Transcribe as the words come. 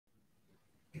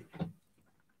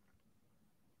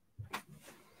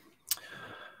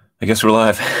I guess we're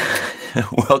live.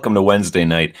 Welcome to Wednesday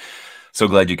night. So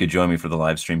glad you could join me for the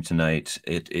live stream tonight.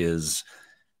 It is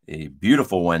a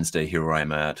beautiful Wednesday here where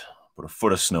I'm at. Put a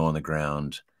foot of snow on the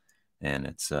ground, and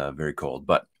it's very cold.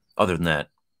 But other than that,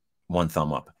 one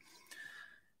thumb up. If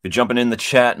you're jumping in the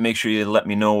chat, make sure you let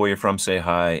me know where you're from, say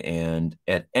hi. And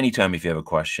at any time, if you have a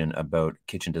question about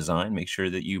kitchen design, make sure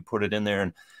that you put it in there.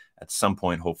 And at some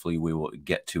point, hopefully, we will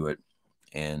get to it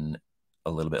in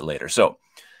a little bit later. So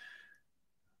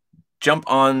jump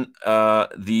on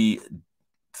the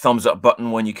thumbs up button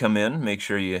when you come in. Make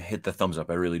sure you hit the thumbs up.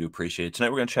 I really do appreciate it.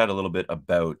 Tonight, we're going to chat a little bit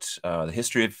about the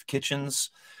history of kitchens.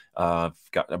 I've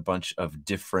got a bunch of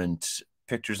different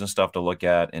pictures and stuff to look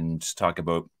at and just talk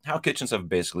about how kitchens have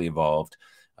basically evolved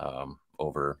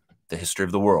over the history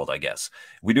of the world, I guess.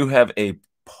 We do have a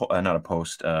not a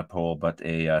poll, but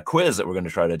a quiz that we're going to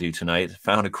try to do tonight.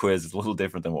 Found a quiz. It's a little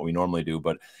different than what we normally do,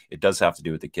 but it does have to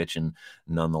do with the kitchen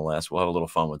nonetheless. We'll have a little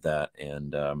fun with that,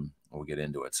 and we'll get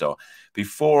into it. So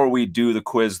before we do the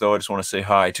quiz, though, I just want to say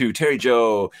hi to Terry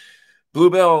Joe,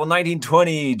 Bluebell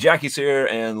 1920, Jackie's here,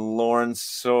 and Lauren.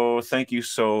 So thank you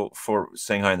for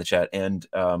saying hi in the chat. And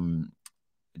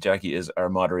Jackie is our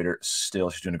moderator still.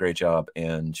 She's doing a great job,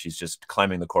 and she's just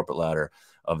climbing the corporate ladder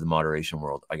of the moderation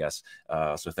world, I guess.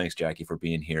 So thanks, Jackie, for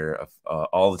being here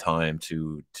all the time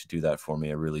to do that for me.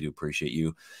 I really do appreciate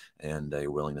you and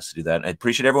your willingness to do that. And I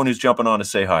appreciate everyone who's jumping on to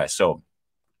say hi. So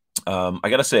I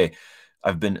got to say,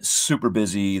 I've been super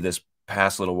busy this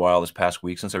past little while, this past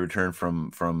week since I returned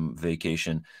from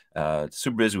vacation.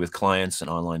 Super busy with clients and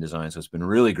online design, so it's been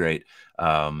really great.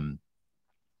 But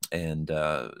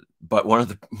one of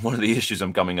the issues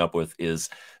I'm coming up with is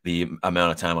the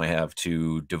amount of time I have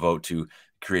to devote to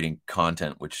creating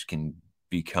content, which can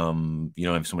become, I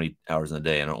have so many hours in the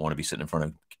day. I don't want to be sitting in front of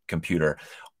a computer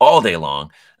all day long,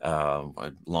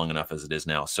 long enough as it is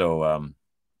now. So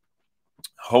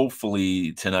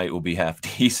hopefully tonight will be half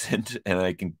decent, and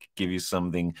I can give you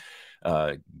something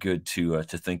good to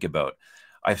think about.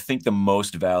 I think the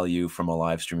most value from a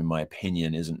live stream, in my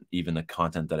opinion, isn't even the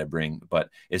content that I bring, but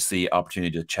it's the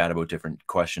opportunity to chat about different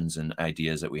questions and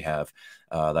ideas that we have.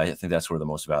 I think that's where the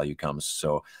most value comes.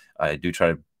 So I do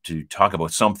try to talk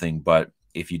about something, but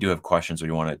if you do have questions or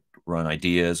you want to run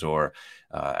ideas or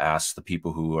ask the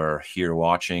people who are here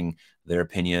watching their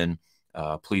opinion,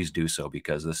 please do so,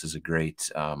 because this is a great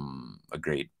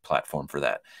platform for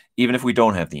that. Even if we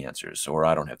don't have the answers, or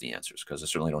I don't have the answers, because I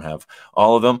certainly don't have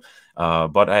all of them,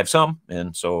 but I have some,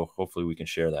 and so hopefully we can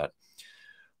share that.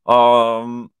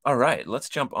 All right, let's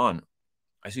jump on.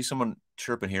 I see someone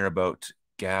chirping here about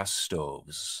gas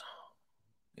stoves.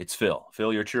 It's Phil.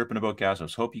 Phil, you're chirping about gas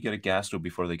stoves. Hope you get a gas stove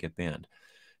before they get banned.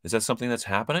 Is that something that's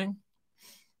happening?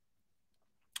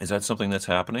 Is that something that's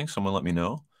happening? Someone let me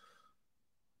know.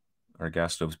 Are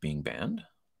gas stoves being banned?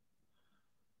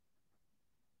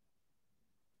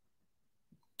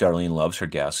 Darlene loves her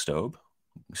gas stove.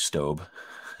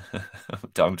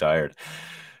 I'm tired.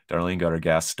 Darlene got her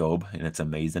gas stove, and it's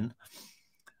amazing.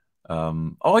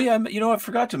 Oh yeah, I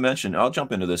forgot to mention. I'll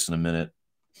jump into this in a minute.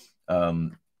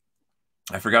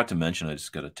 I forgot to mention. I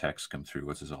just got a text come through.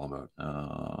 What's this all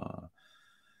about?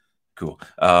 Cool.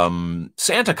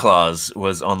 Santa Claus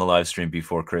was on the live stream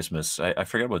before Christmas. I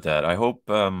forgot about that. I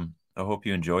hope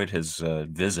you enjoyed his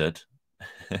visit.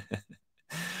 That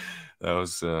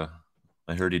was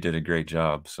I heard he did a great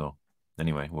job. So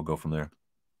anyway, we'll go from there.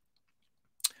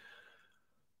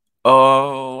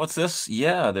 Oh, what's this?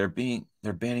 Yeah, they're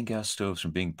banning gas stoves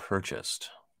from being purchased.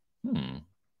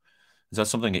 Is that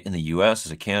something in the US?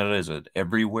 Is it Canada? Is it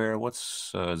everywhere?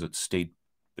 Is it state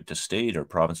to state or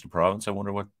province to province? I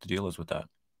wonder what the deal is with that.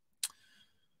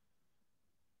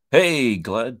 Hey,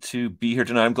 glad to be here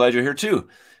tonight. I'm glad you're here too.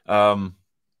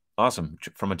 Awesome.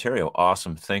 From Ontario.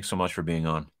 Awesome. Thanks so much for being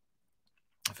on.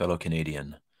 Fellow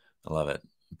Canadian. I love it.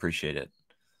 Appreciate it.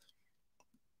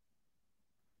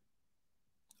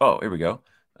 Oh, here we go.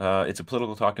 It's a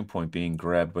political talking point being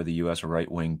grabbed by the U.S. right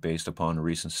wing based upon a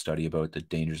recent study about the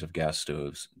dangers of gas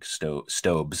stoves,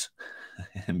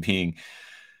 and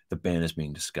the ban is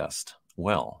being discussed.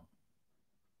 Well,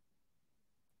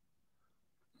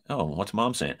 oh, what's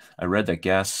Mom saying? I read that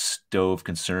gas stove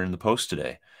concern in the Post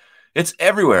today. It's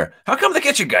everywhere. How come the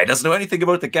kitchen guy doesn't know anything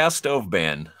about the gas stove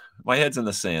ban? My head's in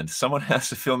the sand. Someone has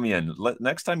to fill me in.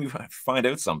 Next time you find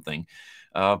out something,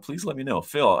 please let me know.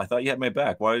 Phil, I thought you had my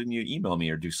back. Why didn't you email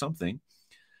me or do something?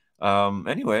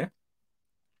 Anyway, I'm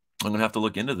going to have to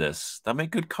look into this. That would make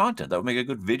good content. That would make a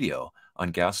good video on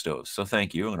gas stoves. So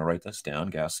thank you. I'm going to write this down.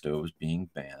 Gas stoves being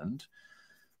banned.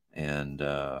 And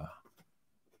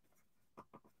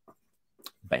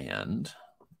banned.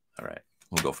 All right.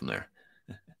 We'll go from there.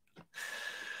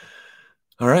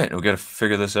 All right, we got to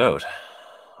figure this out.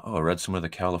 Oh, I read somewhere that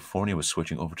California was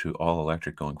switching over to all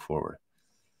electric going forward.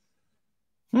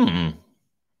 The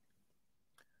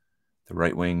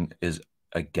right wing is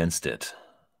against it.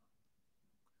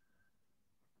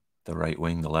 The right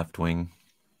wing, the left wing.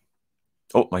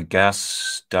 Oh, my gas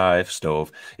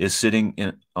stove is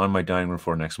sitting on my dining room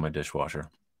floor next to my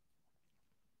dishwasher.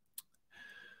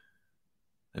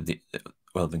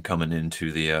 Well, then coming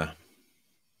into the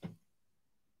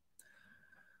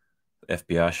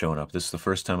FBI showing up. This is the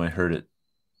first time I heard it.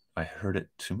 I heard it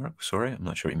too, Mark. Sorry, I'm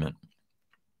not sure what you meant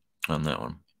on that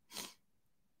one.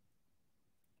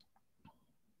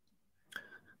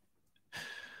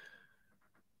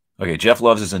 Okay, Jeff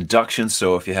loves his induction,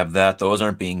 so if you have that, those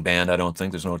aren't being banned. I don't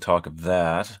think there's no talk of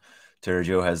that. Terry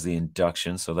Joe has the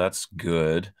induction, so that's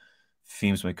good.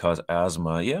 Fumes may cause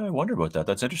asthma. Yeah, I wonder about that.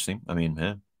 That's interesting. I mean,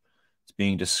 it's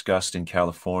being discussed in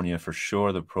California for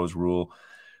sure. The proposed rule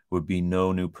would be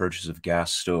no new purchase of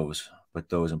gas stoves, but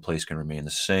those in place can remain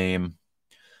the same.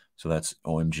 So that's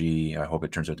OMG. I hope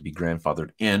it turns out to be grandfathered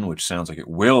in, which sounds like it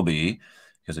will be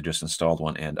because I just installed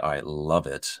one and I love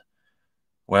it.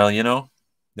 Well,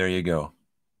 there you go.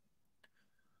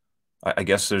 I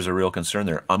guess there's a real concern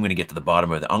there. I'm going to get to the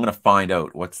bottom of it. I'm going to find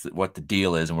out what the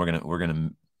deal is, and we're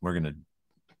gonna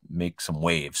make some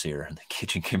waves here in the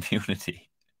kitchen community.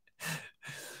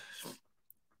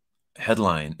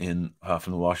 Headline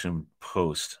from the Washington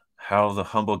Post: How the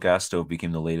humble gas stove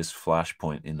became the latest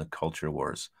flashpoint in the culture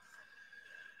wars.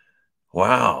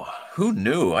 Wow, who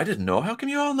knew? I didn't know. How come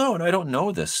you all know and I don't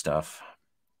know this stuff?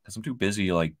 Because I'm too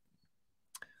busy like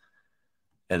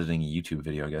editing a YouTube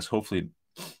video, I guess. Hopefully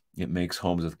it makes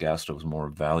homes with gas stoves more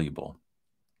valuable.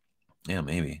 Yeah,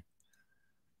 maybe.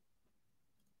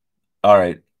 All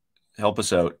right, help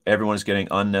us out. Everyone is getting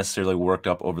unnecessarily worked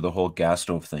up over the whole gas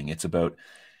stove thing. It's about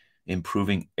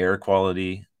improving air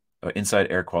quality, inside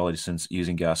air quality, since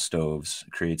using gas stoves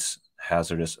creates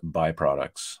hazardous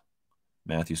byproducts.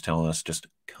 Matthew's telling us just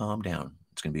calm down.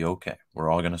 It's going to be okay. We're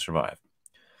all going to survive.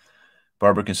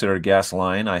 Barbara considered a gas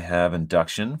line. I have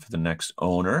induction for the next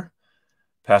owner.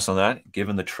 Pass on that.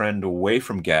 Given the trend away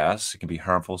from gas, it can be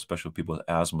harmful, especially with people with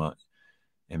asthma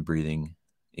and breathing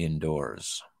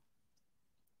indoors.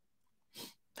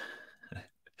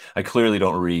 I clearly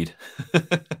don't read.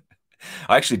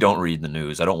 I actually don't read the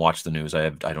news. I don't watch the news. I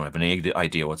don't have any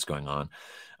idea what's going on.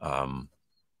 I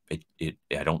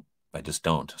just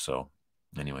don't. So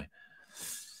anyway,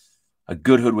 a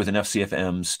good hood with enough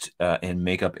CFMs and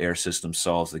makeup air system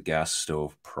solves the gas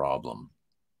stove problem.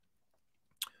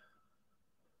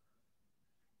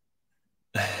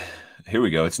 Here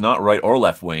we go. It's not right or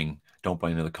left wing. Don't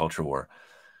buy into the culture war.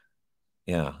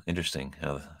 Yeah, interesting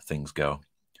how things go.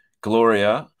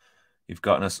 Gloria, you've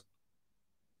gotten us.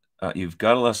 You've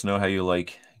got to let us know how you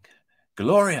like.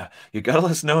 Gloria, you got to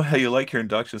let us know how you like your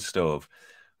induction stove.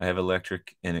 I have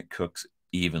electric and it cooks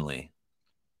evenly.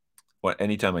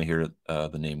 Anytime I hear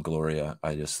the name Gloria,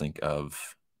 I just think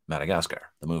of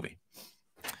Madagascar, the movie.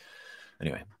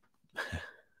 Anyway.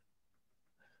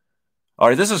 All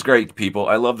right, this is great, people.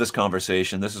 I love this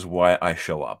conversation. This is why I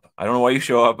show up. I don't know why you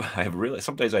show up.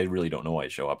 Sometimes I really don't know why I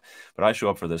show up, but I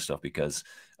show up for this stuff because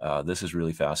this is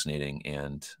really fascinating,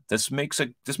 and this makes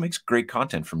great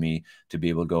content for me to be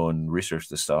able to go and research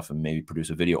this stuff and maybe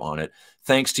produce a video on it.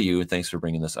 Thanks to you, and thanks for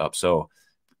bringing this up. So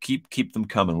keep them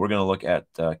coming. We're going to look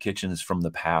at kitchens from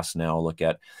the past now. Look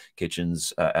at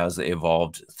kitchens as they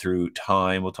evolved through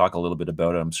time. We'll talk a little bit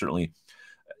about it.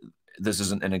 This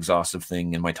isn't an exhaustive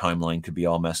thing, and my timeline could be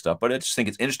all messed up, but I just think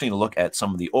it's interesting to look at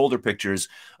some of the older pictures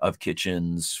of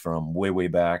kitchens from way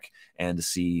back and to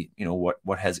see,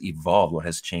 what has evolved, what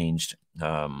has changed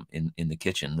in the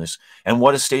kitchen, and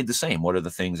what has stayed the same. What are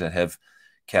the things that have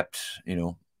kept,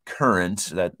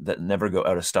 current that never go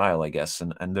out of style, I guess.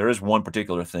 And there is one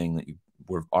particular thing that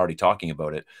we're already talking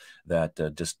about it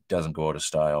that just doesn't go out of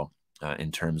style.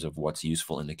 In terms of what's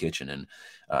useful in the kitchen, and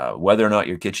whether or not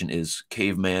your kitchen is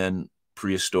caveman,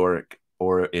 prehistoric,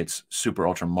 or it's super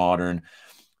ultra modern,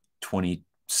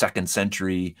 22nd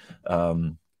century,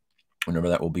 whenever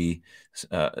that will be,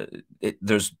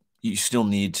 you still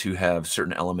need to have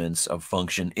certain elements of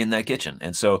function in that kitchen.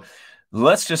 And so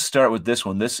let's just start with this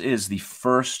one. This is the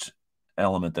first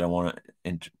element that I want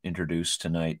to introduce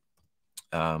tonight.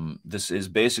 This is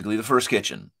basically the first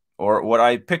kitchen, or what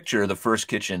I picture the first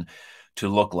kitchen to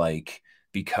look like,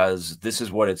 because this is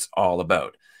what it's all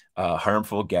about.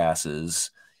 Harmful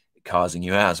gases causing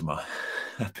you asthma,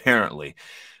 apparently.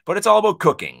 But it's all about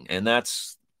cooking, and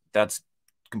that's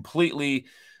completely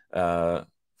the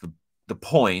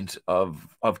point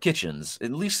of kitchens,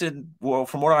 at least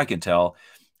from what I can tell,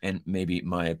 and maybe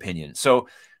my opinion. So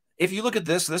if you look at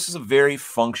this, this is a very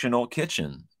functional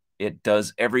kitchen. It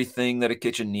does everything that a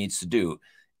kitchen needs to do.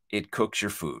 It cooks your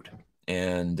food.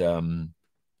 And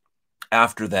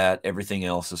after that, everything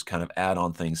else is kind of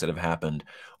add-on things that have happened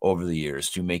over the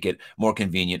years to make it more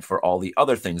convenient for all the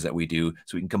other things that we do,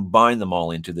 so we can combine them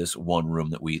all into this one room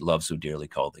that we love so dearly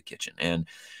called the kitchen. And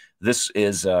this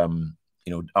is,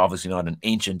 obviously not an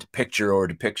ancient picture or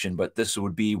depiction, but this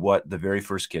would be what the very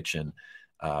first kitchen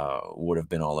would have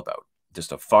been all about.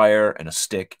 Just a fire and a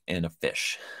stick and a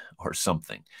fish or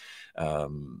something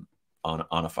on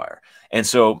a fire. And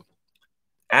so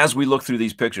as we look through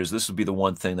these pictures, this would be the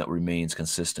one thing that remains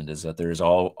consistent, is that there's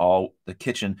all the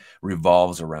kitchen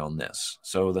revolves around this.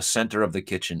 So the center of the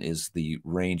kitchen is the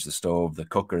range, the stove, the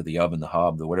cooker, the oven, the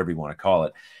hob, the whatever you want to call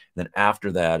it. Then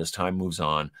after that, as time moves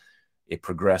on, it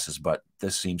progresses, but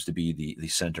this seems to be the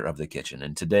center of the kitchen.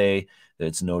 And today,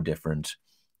 it's no different.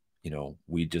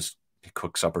 We just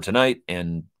cooked supper tonight,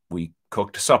 and we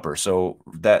cooked supper. So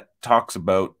that talks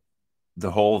about the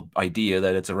whole idea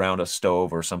that it's around a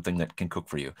stove or something that can cook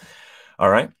for you. All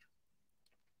right.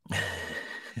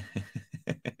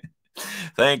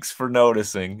 Thanks for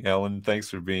noticing, Ellen. Thanks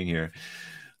for being here.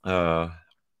 The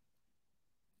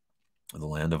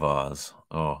Land of Oz.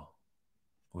 Oh,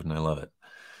 wouldn't I love it?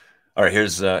 All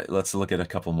right, let's look at a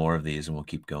couple more of these and we'll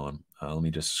keep going. Let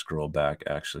me just scroll back,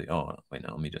 actually. Oh, wait,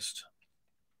 no, let me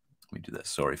do this.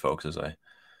 Sorry, folks, as I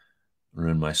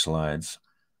ruin my slides.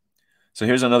 So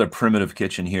here's another primitive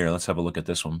kitchen here. Let's have a look at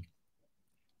this one.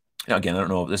 Now, again, I don't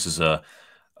know if this is a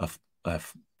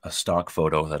stock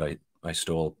photo that I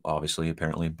stole, obviously,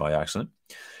 apparently by accident.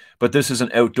 But this is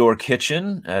an outdoor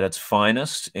kitchen at its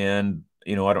finest. And,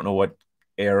 I don't know what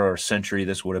era or century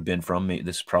this would have been from.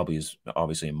 This probably is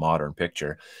obviously a modern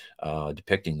picture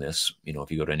depicting this.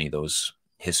 If you go to any of those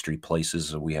history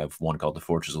places, we have one called the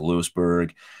Fortress of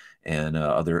Louisburg and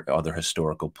other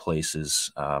historical places.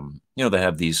 They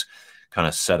have these kind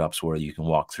of setups where you can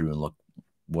walk through and look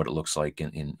what it looks like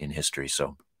in history.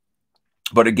 So,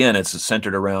 but again, it's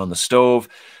centered around the stove,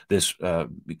 this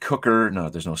cooker. No,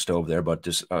 there's no stove there, but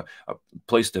just a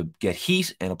place to get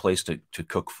heat and a place to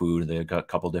cook food. They've got a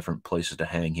couple different places to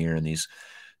hang here and these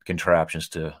contraptions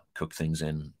to cook things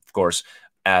in. Of course,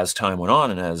 as time went on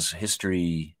and as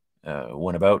history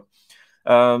went about,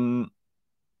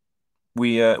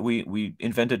 we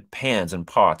invented pans and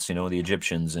pots. The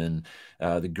Egyptians and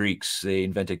the Greeks, they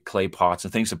invented clay pots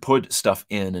and things to put stuff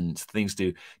in and things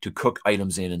to cook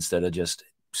items in instead of just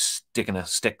sticking a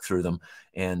stick through them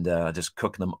and just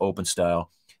cooking them open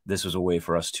style. This was a way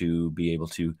for us to be able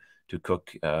to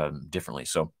cook differently.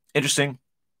 So interesting.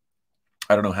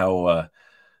 I don't know how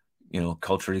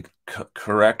culturally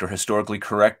correct or historically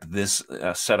correct this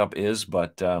setup is,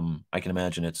 but I can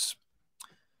imagine it's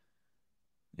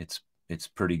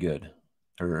pretty good.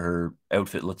 Her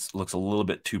outfit looks a little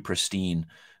bit too pristine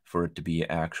for it to be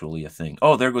actually a thing.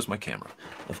 Oh, there goes my camera,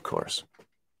 of course.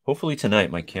 Hopefully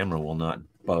tonight my camera will not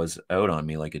buzz out on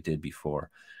me like it did before.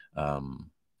 And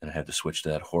I had to switch to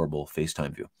that horrible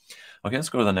FaceTime view. Okay, let's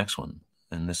go to the next one.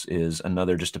 And this is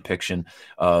another just depiction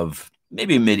of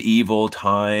maybe medieval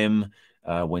time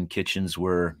when kitchens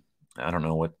were, I don't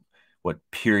know what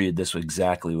period this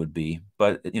exactly would be,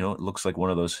 but it looks like one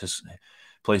of those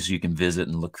places you can visit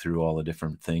and look through all the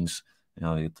different things.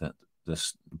 You get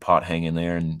this pot hanging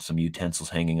there and some utensils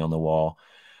hanging on the wall,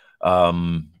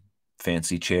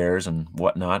 fancy chairs and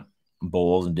whatnot,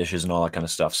 bowls and dishes and all that kind of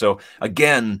stuff. So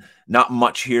again, not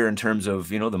much here in terms of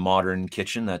the modern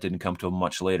kitchen. That didn't come till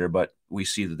much later, but we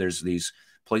see that there's these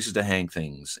places to hang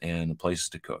things and places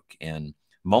to cook and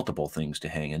multiple things to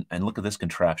hang. And look at this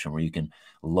contraption where you can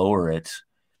lower it.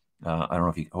 I don't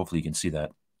know if hopefully you can see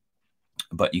that,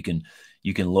 but you can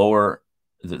lower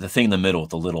the thing in the middle with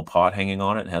the little pot hanging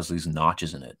on it. It has these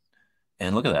notches in it,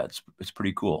 and look at that. It's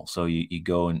pretty cool. So you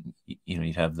go and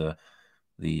you'd have the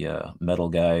metal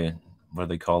guy. What do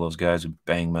they call those guys who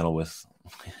bang metal with?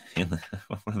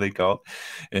 What do they call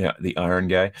it? Yeah, the iron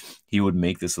guy. He would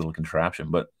make this little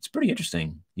contraption, but it's pretty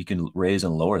interesting. You can raise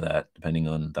and lower that depending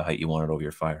on the height you want it over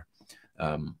your fire.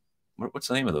 What's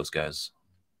the name of those guys?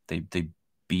 They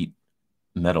beat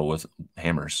metal with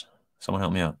hammers. Someone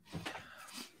help me out.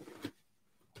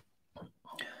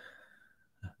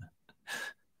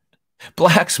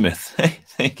 Blacksmith.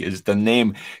 Thank you. The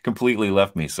name completely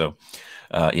left me. So,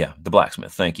 yeah, the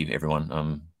blacksmith. Thank you,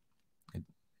 everyone.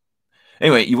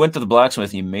 Anyway, you went to the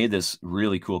blacksmith and you made this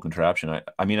really cool contraption.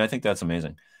 I mean, I think that's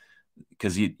amazing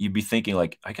because you'd be thinking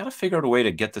like, I got to figure out a way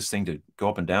to get this thing to go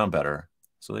up and down better.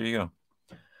 So there you go.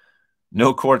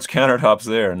 No quartz countertops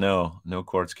there. No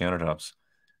quartz countertops.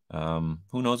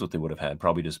 Who knows what they would have had?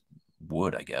 Probably just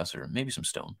wood, I guess, or maybe some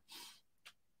stone.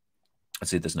 let's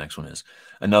see what this next one is.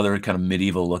 Another kind of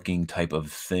medieval looking type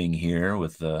of thing here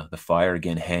with the fire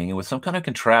again hanging with some kind of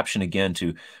contraption again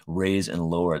to raise and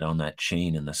lower it on that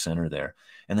chain in the center there.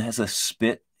 And it has a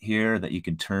spit here that you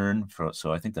can turn for,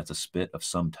 so I think that's a spit of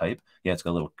some type. Yeah, it's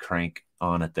got a little crank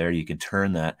on it there. You can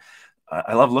turn that.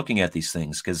 I love looking at these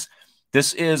things because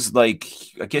this is like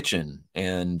a kitchen.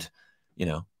 And,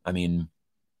 I mean,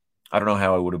 I don't know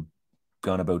how I would have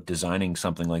gone about designing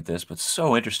something like this, but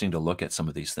so interesting to look at some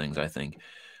of these things, I think.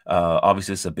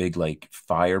 Obviously, it's a big like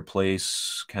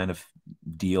fireplace kind of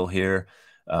deal here.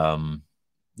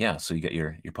 Yeah, so you get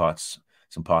your pots,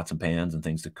 some pots and pans and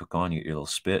things to cook on, your little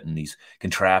spit and these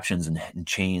contraptions and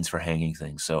chains for hanging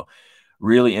things. So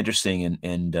really interesting.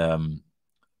 And I'm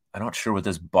not sure what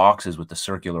this box is with the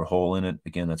circular hole in it.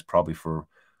 Again, that's probably for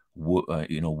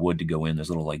wood to go in. There's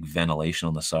a little like ventilation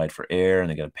on the side for air, and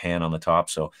they got a pan on the top.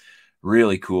 So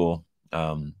really cool.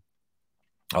 I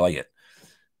like it.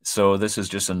 So this is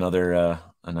just another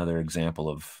example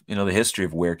of the history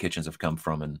of where kitchens have come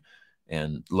from,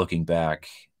 and looking back,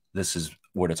 this is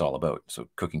what it's all about. So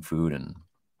cooking food, and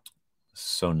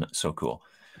so cool.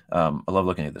 I love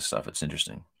looking at this stuff. It's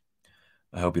interesting.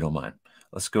 I hope you don't mind.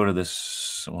 Let's go to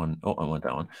this one. Oh, I want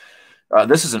that one.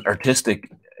 This is an artistic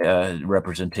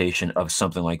representation of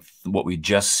something like what we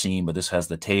just seen, but this has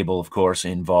the table, of course,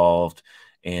 involved,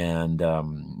 and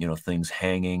things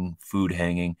hanging, food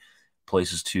hanging,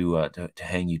 places to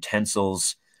hang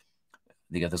utensils.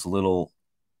 They got this little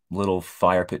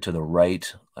fire pit to the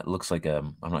right. It looks like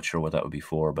I'm not sure what that would be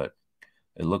for, but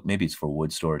maybe it's for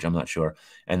wood storage. I'm not sure.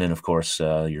 And then of course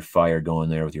your fire going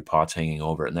there with your pots hanging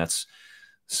over it, and that's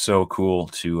so cool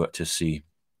to see.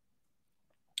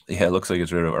 Yeah, it looks like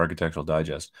it's rid of Architectural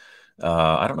Digest.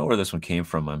 I don't know where this one came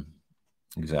from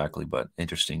exactly, but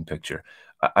interesting picture.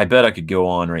 I bet I could go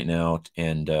on right now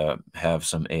and have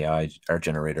some AI art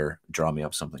generator draw me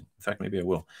up something. In fact, maybe I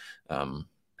will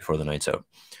before the night's out.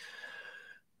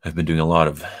 I've been doing a lot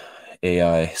of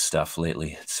AI stuff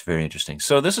lately. It's very interesting.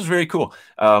 So this is very cool.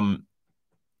 The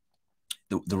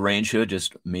range hood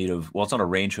just made of, well, it's not a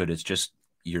range hood. It's just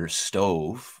your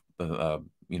stove,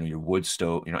 your wood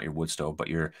stove, not your wood stove, but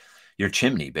your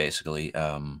chimney basically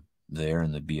there,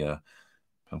 and there'd be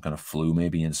some kind of flue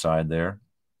maybe inside there.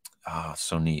 Ah,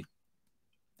 so neat.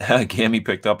 Gammy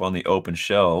picked up on the open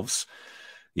shelves.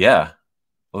 Yeah.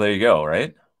 Well, there you go,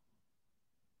 right?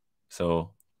 So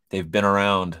they've been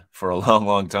around for a long,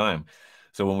 long time.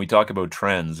 So when we talk about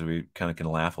trends, we kind of can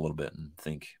laugh a little bit and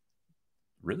think,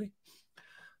 really?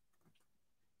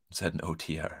 Is that an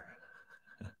OTR?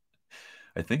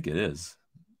 I think it is.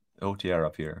 OTR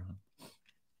up here.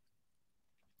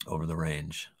 Over the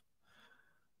range.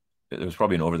 There was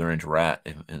probably an over the range rat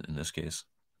in this case.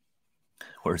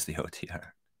 Where's the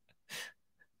OTR?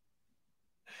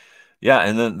 Yeah,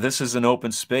 and then this is an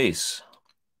open space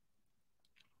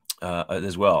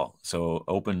as well. So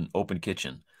open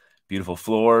kitchen, beautiful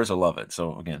floors. I love it.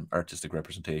 So again, artistic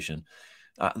representation.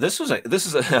 This was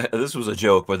a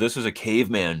joke, but this was a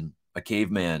caveman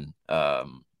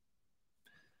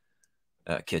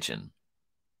kitchen,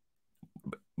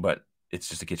 but it's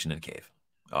just a kitchen in a cave,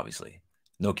 obviously.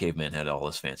 No caveman had all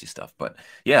this fancy stuff, but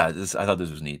yeah, I thought this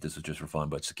was neat. This was just for fun,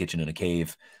 but it's a kitchen in a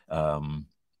cave. And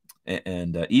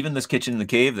even this kitchen in the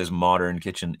cave, this modern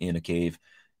kitchen in a cave,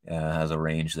 has a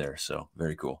range there. So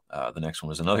very cool. The next one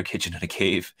was another kitchen in a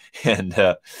cave. And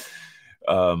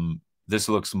this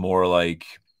looks more like,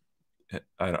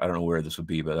 I don't know where this would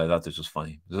be, but I thought this was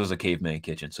funny. This was a caveman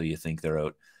kitchen. So you think they're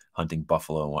out hunting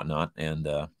buffalo and whatnot. And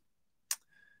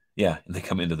yeah, they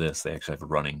come into this. They actually have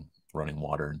running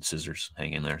water and scissors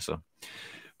hanging there. So,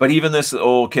 but even this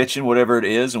old kitchen, whatever it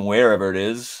is and wherever it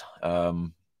is,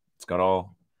 it's got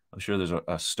all, I'm sure there's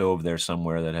a stove there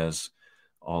somewhere that has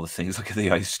all the things. Look at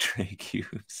the ice tray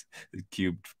cubes, the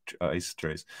cube ice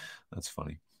trays. That's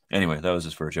funny. Anyway, that was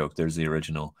just for a joke. There's the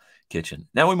original kitchen.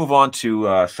 Now we move on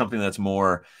to something that's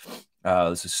more,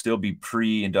 this would still be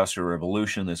pre-industrial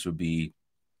revolution. This would be,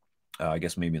 I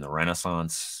guess maybe in the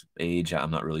Renaissance age.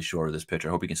 I'm not really sure of this picture.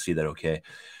 I hope you can see that okay.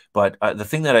 But the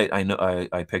thing that I know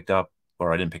I picked up,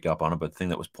 or I didn't pick up on it, but the thing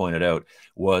that was pointed out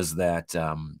was that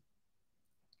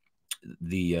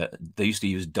they used to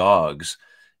use dogs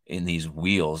in these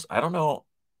wheels. I don't know.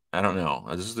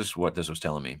 This is just what this was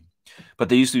telling me. But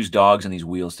they used to use dogs in these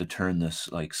wheels to turn this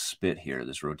like spit here,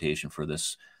 this rotation for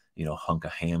this, hunk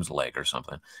of ham's leg or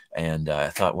something. And I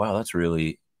thought, wow, that's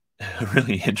really,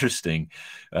 really interesting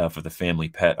for the family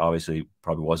pet. Obviously,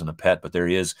 probably wasn't a pet, but there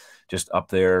he is just up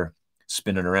there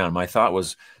spinning around. My thought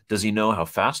was, does he know how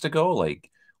fast to go?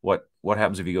 Like, what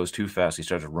happens if he goes too fast? He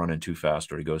starts running too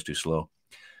fast, or he goes too slow.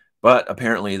 But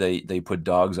apparently they put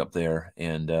dogs up there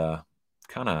and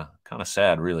kind of kind of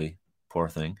sad, really. Poor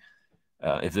thing.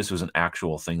 If this was an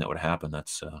actual thing that would happen,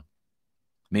 that's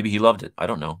maybe he loved it. I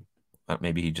don't know.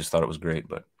 Maybe he just thought it was great,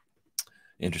 but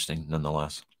interesting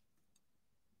nonetheless.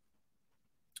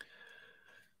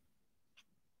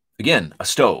 Again, a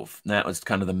stove. That was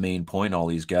kind of the main point. All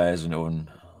these guys and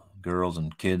girls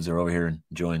and kids are over here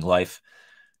enjoying life.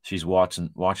 She's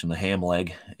watching the ham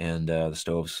leg, and the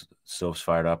stove's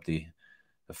fired up. The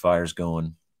fire's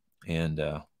going,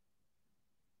 and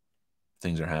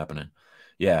things are happening.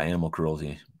 Yeah, animal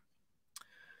cruelty.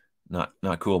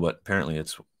 Not cool, but apparently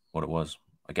it's what it was.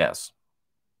 I guess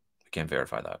I can't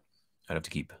verify that. I'd have to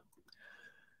keep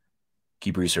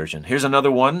researching. Here's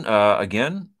another one.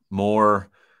 Again,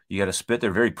 more. You got to spit.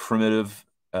 They're very primitive.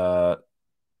 Just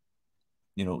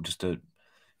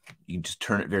you can just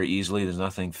turn it very easily. There's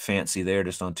nothing fancy there,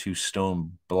 just on 2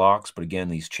 stone blocks. But again,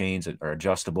 these chains are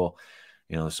adjustable.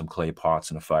 There's some clay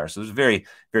pots and a fire. So there's very,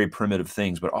 very primitive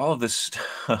things. But all of this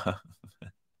stuff,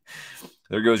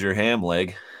 there goes your ham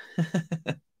leg.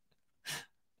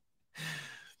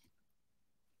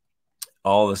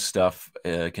 All this stuff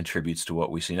contributes to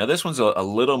what we see. Now, this one's a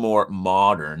little more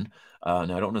modern.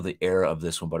 Now, I don't know the era of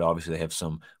this one, but obviously they have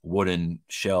some wooden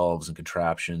shelves and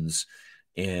contraptions.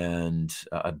 And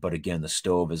but again, the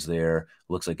stove is there.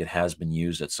 Looks like it has been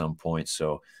used at some point.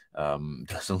 So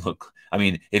doesn't look. I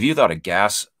mean, if you thought a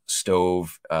gas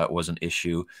stove was an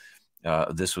issue,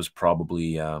 this was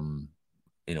probably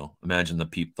imagine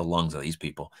the lungs of these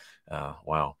people.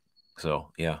 Wow.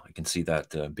 So yeah, I can see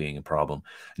that being a problem.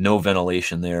 No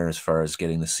ventilation there as far as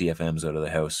getting the CFMs out of the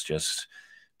house. Just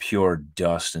pure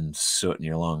dust and soot in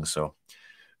your lungs. So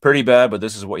pretty bad, but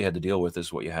this is what you had to deal with. This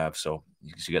is what you have. So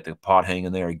you got the pot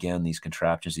hanging there again, these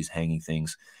contraptions, these hanging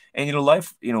things. And,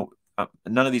 life, none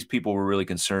of these people were really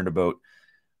concerned about,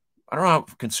 I don't know how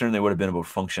concerned they would have been about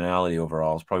functionality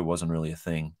overall. It probably wasn't really a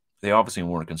thing. They obviously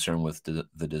weren't concerned with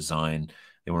the design.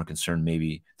 They weren't concerned.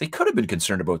 Maybe they could have been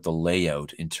concerned about the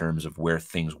layout in terms of where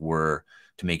things were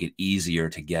to make it easier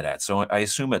to get at. So I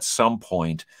assume at some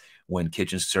point when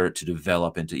kitchens start to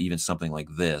develop into even something like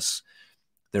this,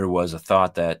 there was a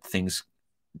thought that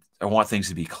I want things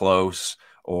to be close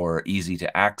or easy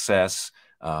to access.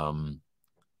 I'm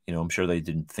sure they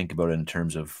didn't think about it in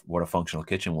terms of what a functional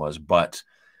kitchen was, but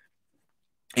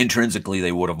intrinsically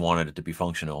they would have wanted it to be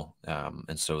functional.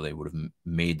 And so they would have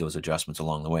made those adjustments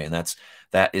along the way. And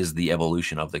that is the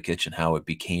evolution of the kitchen, how it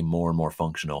became more and more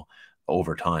functional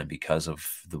over time because of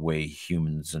the way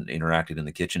humans interacted in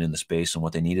the kitchen, in the space, and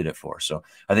what they needed it for. So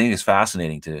I think it's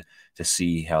fascinating to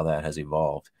see how that has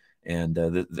evolved. And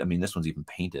I mean, this one's even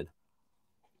painted.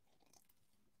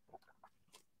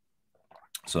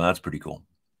 So that's pretty cool.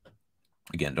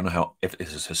 Again, don't know if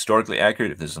this is historically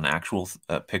accurate, if this is an actual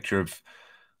picture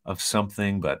of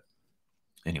something, but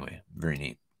anyway, very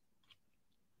neat.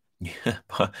 Yeah,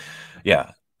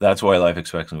 yeah, that's why life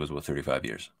expectancy was 35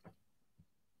 years.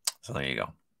 So there you go.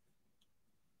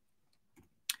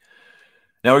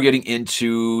 Now we're getting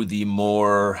into the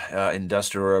more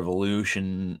industrial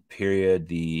revolution period,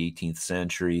 the 18th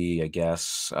century, I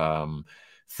guess.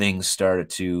 Things started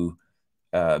to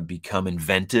become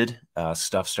invented.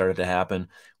 Stuff started to happen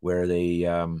where they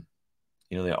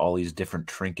all these different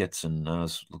trinkets, and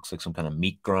looks like some kind of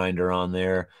meat grinder on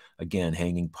there. Again,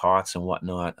 hanging pots and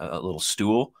whatnot. A little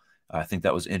stool. I think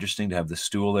that was interesting to have the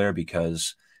stool there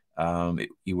because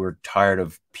you were tired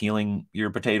of peeling your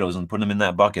potatoes and putting them in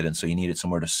that bucket, and so you needed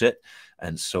somewhere to sit.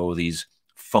 And so these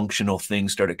functional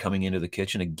things started coming into the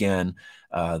kitchen. Again,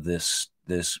 this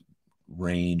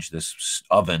range, this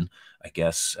oven, I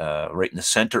guess, right in the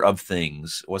center of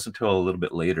things. It wasn't until a little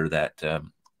bit later that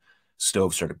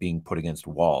stoves started being put against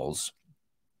walls,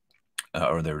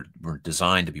 or they were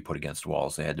designed to be put against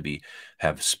walls. They had to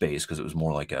have space because it was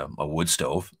more like a wood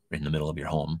stove in the middle of your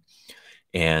home.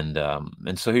 And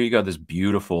so here you got this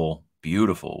beautiful,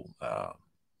 beautiful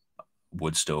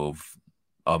wood stove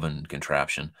oven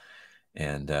contraption,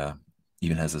 and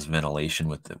even has this ventilation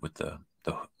with the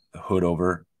hood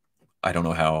over. I don't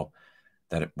know how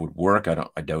that it would work.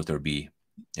 I doubt there would be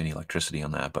any electricity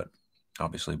on that, but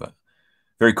obviously, but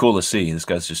very cool to see. This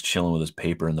guy's just chilling with his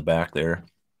paper in the back there,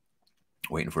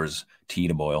 waiting for his tea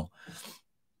to boil.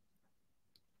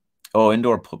 Oh,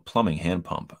 indoor plumbing hand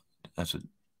pump. That's what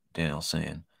Daniel's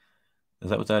saying.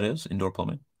 Is that what that is? Indoor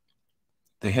plumbing?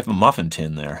 They have a muffin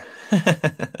tin there.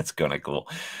 That's kind of cool.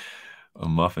 A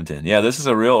muffin tin. Yeah, this is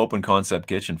a real open concept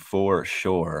kitchen for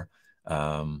sure.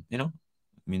 I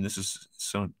mean, this is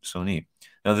so neat.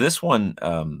 Now, this one,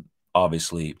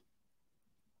 obviously,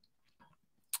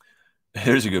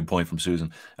 here's a good point from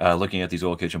Susan. Looking at these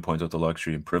old kitchen points out the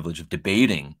luxury and privilege of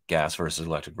debating gas versus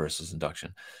electric versus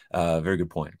induction. Very good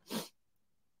point.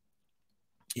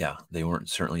 Yeah, they weren't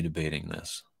certainly debating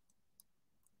this.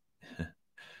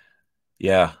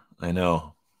 Yeah, I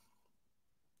know.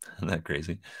 Isn't that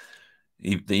crazy?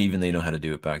 Even they know how to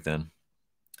do it back then.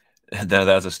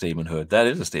 That's a statement hood. That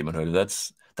is a statement hood.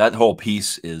 That whole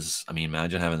piece is. I mean,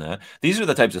 imagine having that. These are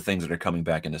the types of things that are coming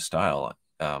back into style.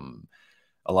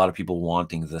 A lot of people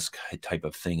wanting this type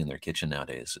of thing in their kitchen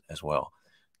nowadays as well.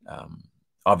 Um,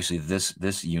 Obviously,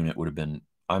 this unit would have been,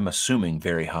 I'm assuming,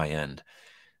 very high end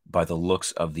by the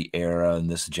looks of the era. And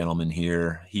this gentleman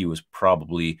here, he was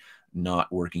probably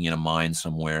not working in a mine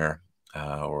somewhere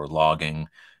or logging,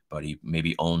 but he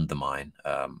maybe owned the mine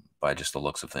by just the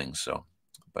looks of things. So,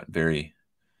 but very.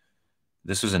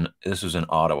 This was in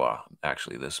Ottawa,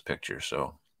 actually, this picture.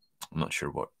 So I'm not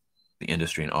sure what the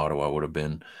industry in Ottawa would have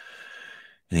been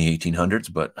in the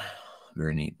 1800s, but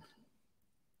very neat.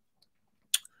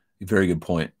 Very good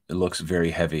point. It looks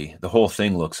very heavy. The whole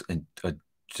thing looks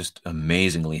just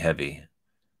amazingly heavy.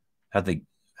 How'd they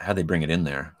how'd they bring it in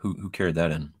there? Who carried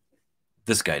that in?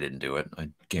 This guy didn't do it. I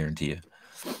guarantee you.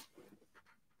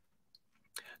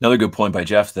 Another good point by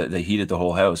Jeff that they heated the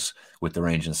whole house with the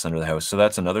range in the center of the house. So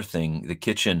that's another thing. The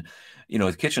kitchen,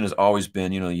 the kitchen has always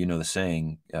been, the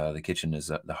saying, the kitchen is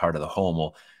the heart of the home.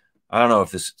 Well, I don't know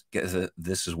if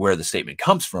this is where the statement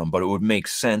comes from, but it would make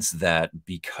sense that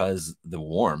because the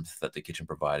warmth that the kitchen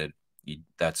provided,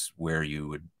 that's where you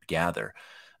would gather.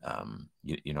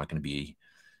 You're not going to be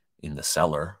in the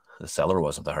cellar. The cellar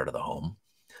wasn't the heart of the home.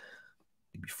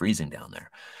 You'd be freezing down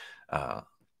there.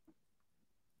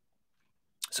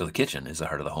 So the kitchen is the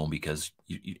heart of the home because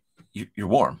you're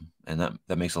warm, and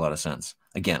that makes a lot of sense.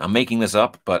 Again, I'm making this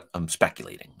up, but I'm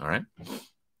speculating. All right.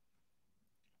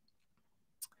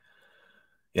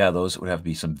 Yeah, those would have to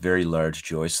be some very large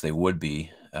joists. They would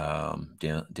be.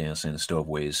 Dan saying the stove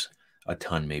weighs a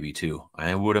ton, maybe too.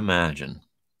 I would imagine.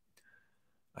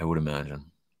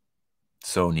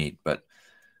 So neat, but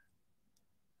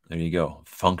there you go.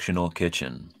 Functional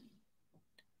kitchen.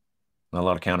 Not a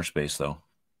lot of counter space, though.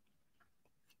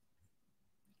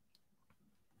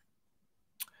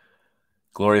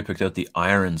 Gloria picked out the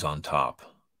irons on top.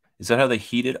 Is that how they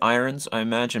heated irons? I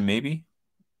imagine maybe.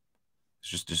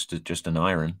 It's just an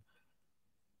iron.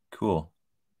 Cool.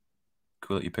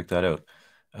 Cool that you picked that out.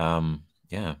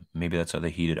 Yeah, maybe that's how they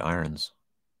heated irons.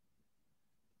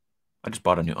 I just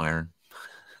bought a new iron.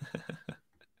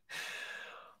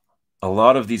 A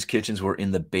lot of these kitchens were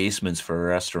in the basements for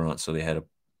restaurants, so they had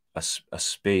a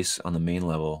space on the main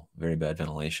level, very bad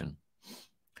ventilation.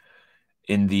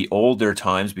 In the older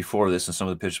times before this, and some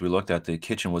of the pictures we looked at, the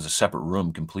kitchen was a separate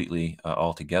room completely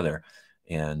altogether,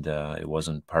 and it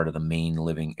wasn't part of the main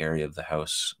living area of the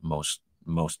house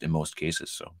in most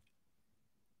cases. So.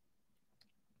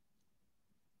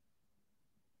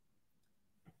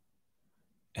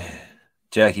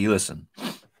 Jackie, listen.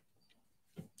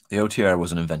 The OTR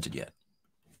wasn't invented yet.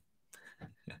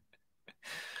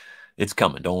 It's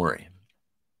coming. Don't worry.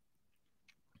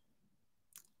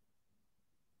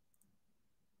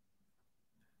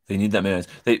 They need that many.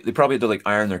 They probably had to like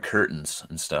iron their curtains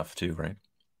and stuff too, right?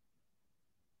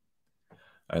 All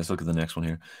right, let's look at the next one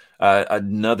here.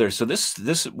 Another. So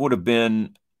this would have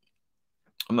been.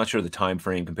 I'm not sure the time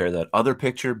frame compared to that other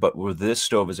picture, but where this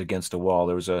stove is against a wall,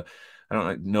 there was a. I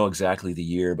don't know exactly the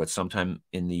year, but sometime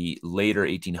in the later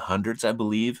 1800s, I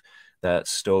believe, that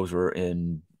stoves were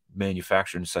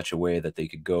manufactured in such a way that they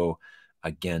could go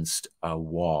against a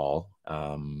wall.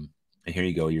 And here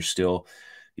you go. You still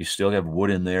have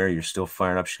wood in there. You're still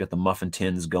firing up. She's got the muffin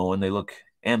tins going. They look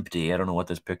empty. I don't know what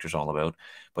this picture's all about,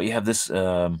 but you have this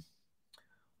other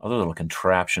little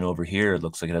contraption over here. It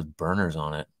looks like it has burners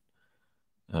on it.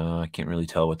 I can't really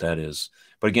tell what that is.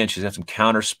 But again, she's got some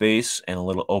counter space and a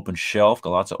little open shelf. Got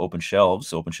lots of open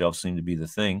shelves. Open shelves seem to be the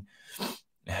thing.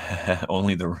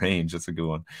 Only the range. That's a good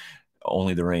one.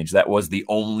 Only the range. That was the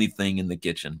only thing in the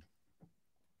kitchen.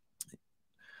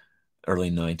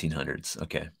 Early 1900s.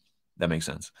 Okay. That makes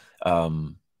sense.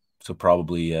 So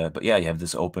probably, but yeah, you have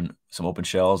some open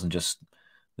shelves, and just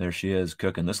there she is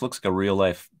cooking. This looks like a real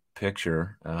life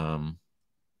picture.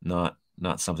 Not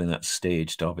something that's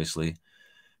staged, obviously,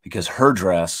 because her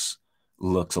dress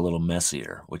looks a little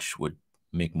messier, which would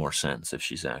make more sense if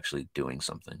she's actually doing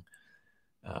something.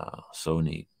 So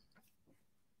neat.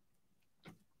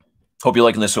 Hope you're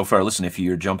liking this so far. Listen, if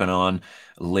you're jumping on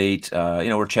late,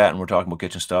 we're chatting, we're talking about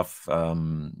kitchen stuff.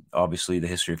 Obviously, the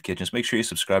history of kitchens. Make sure you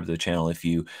subscribe to the channel if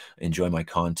you enjoy my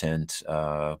content.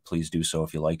 Please do so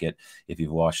if you like it. If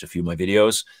you've watched a few of my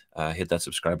videos, hit that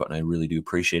subscribe button. I really do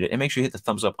appreciate it. And make sure you hit the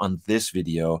thumbs up on this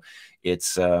video.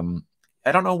 It's,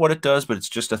 I don't know what it does, but it's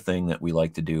just a thing that we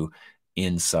like to do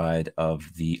inside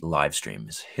of the live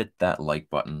streams. Hit that like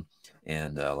button.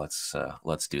 and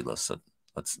let's do this.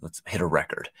 Let's hit a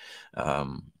record.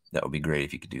 That would be great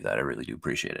if you could do that. I really do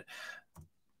appreciate it.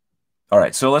 All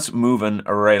right, so let's move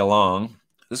right along.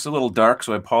 This is a little dark,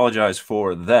 so I apologize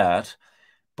for that.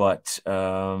 But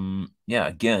yeah,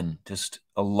 again, just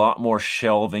a lot more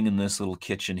shelving in this little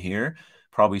kitchen here,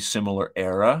 probably similar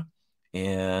era,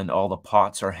 and all the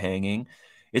pots are hanging.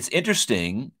 It's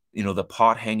interesting, you know, the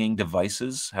pot hanging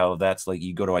devices, how that's like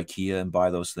you go to IKEA and buy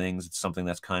those things. It's something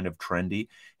that's kind of trendy,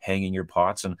 hanging your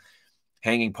pots. And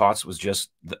hanging pots was just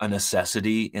a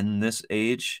necessity in this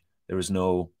age. There was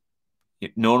no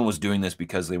one was doing this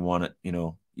because they wanted, you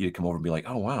know, you to come over and be like,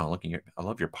 oh wow, look at I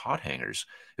love your pot hangers.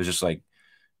 It was just like,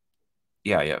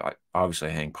 yeah, obviously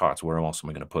I hang pots. Where else am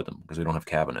I going to put them? Because we don't have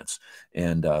cabinets.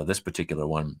 And this particular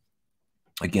one,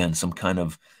 again, some kind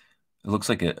of, it looks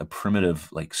like a primitive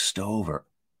like stove or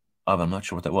oven. I'm not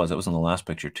sure what that was. That was in the last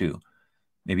picture too.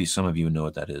 Maybe some of you know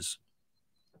what that is.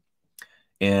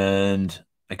 And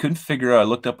I couldn't figure out. I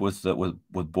looked up with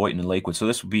Boynton and Lakewood. So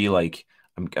this would be like,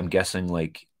 I'm guessing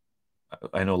like,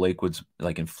 I know Lakewood's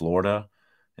like in Florida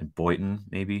and Boynton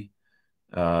maybe.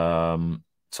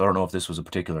 So I don't know if this was a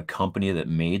particular company that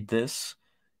made this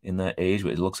in that age,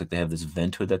 but it looks like they have this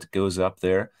vent hood that goes up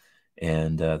there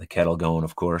and the kettle going,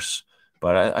 of course.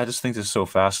 But I just think this is so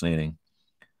fascinating.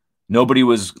 Nobody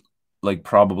was like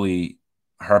probably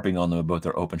harping on them about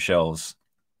their open shelves.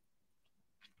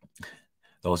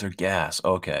 Those are gas.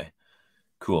 Okay,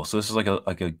 cool. So this is like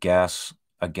a gas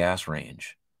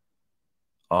range.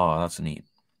 Oh, that's neat.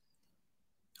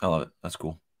 I love it. That's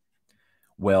cool.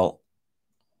 Well,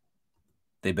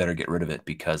 they better get rid of it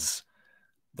because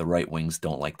the right wings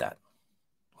don't like that.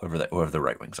 Whoever the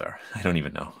right wings are. I don't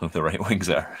even know who the right wings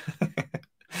are.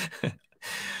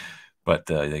 But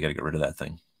they got to get rid of that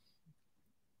thing.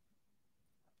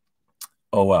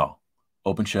 Oh, wow.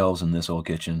 Open shelves in this old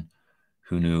kitchen.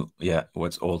 Who knew? Yeah,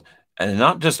 what's old? And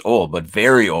not just old, but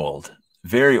very old.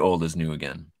 Very old is new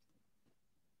again.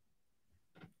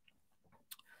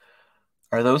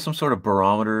 Are those some sort of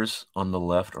barometers on the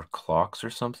left or clocks or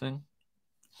something?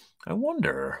 I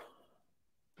wonder.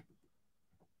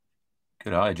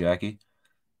 Good eye, Jackie.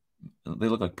 They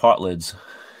look like pot lids.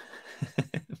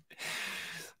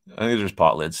 I think there's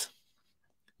pot lids.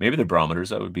 Maybe they're barometers.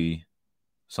 That would be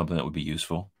something that would be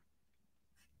useful.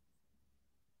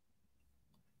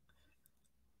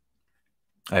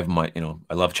 I have my, you know,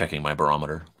 I love checking my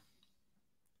barometer.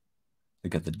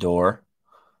 Look at the door.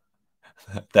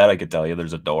 That I could tell you,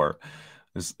 there's a door.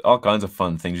 There's all kinds of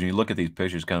fun things. When you look at these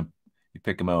pictures, kind of, you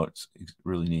pick them out. It's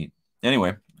really neat.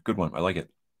 Anyway, good one. I like it.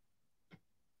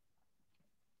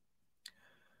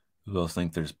 Who else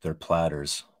think they're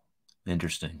platters?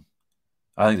 Interesting.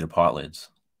 I think they're pot lids.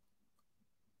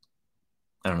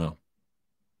 I don't know.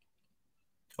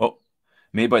 Oh,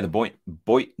 made by the Boynton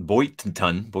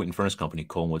Furnace Company,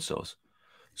 Coal and Wood Stoves.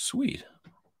 Sweet.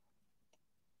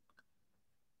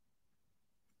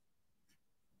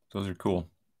 Those are cool.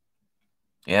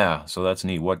 Yeah, so that's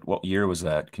neat. What year was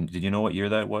that? Did you know what year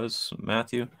that was,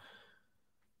 Matthew?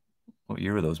 What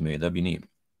year were those made? That'd be neat.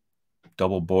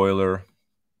 Double boiler.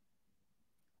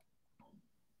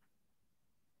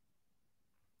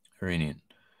 Very neat.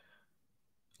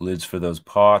 Lids for those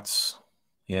pots.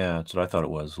 Yeah, that's what I thought it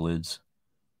was. Lids.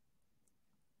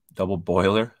 Double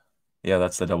boiler. Yeah,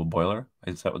 that's the double boiler.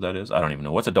 Is that what that is? I don't even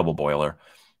know. What's a double boiler?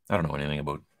 I don't know anything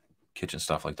about kitchen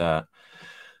stuff like that.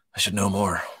 I should know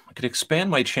more. I could expand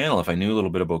my channel if I knew a little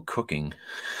bit about cooking.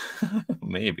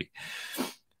 Maybe.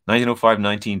 1905,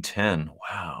 1910.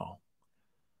 Wow.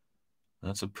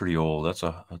 That's a pretty old.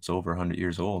 That's over 100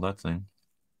 years old, that thing.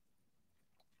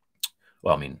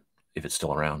 Well, I mean, if it's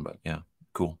still around, but yeah,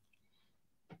 cool.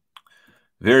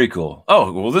 Very cool.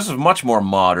 Oh, well, this is much more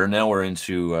modern. Now we're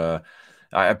into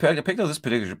I picked up this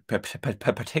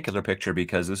particular picture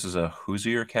because this is a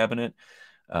Hoosier cabinet.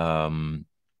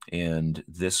 And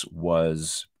this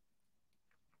was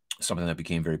something that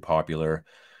became very popular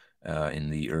in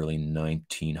the early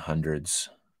 1900s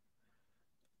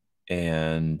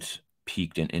and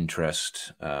peaked in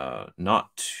interest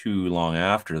not too long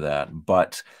after that,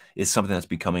 but it's something that's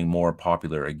becoming more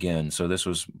popular again. So this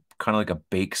was kind of like a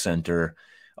bake center,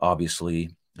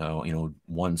 obviously, you know,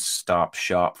 one-stop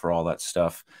shop for all that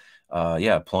stuff.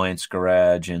 Yeah, appliance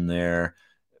garage in there,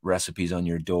 recipes on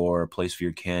your door, place for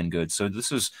your canned goods. So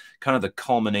this is kind of the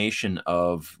culmination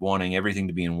of wanting everything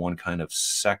to be in one kind of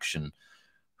section.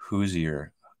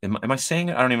 Hoosier. Am I saying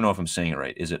it? I don't even know if I'm saying it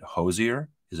right. Is it Hosier?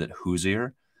 Is it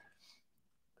Hoosier?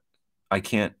 I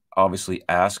can't obviously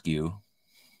ask you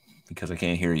because I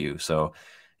can't hear you. So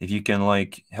if you can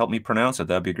like help me pronounce it,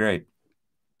 that'd be great.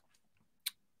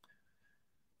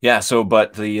 Yeah, so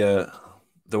but the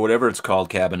the whatever it's called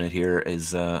cabinet here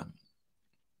is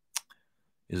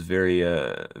very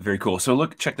very cool. So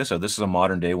look, check this out. This is a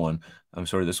modern day one. I'm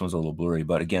sorry, this one's a little blurry,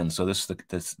 but again, so this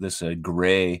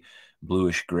gray,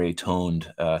 bluish gray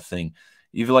toned thing.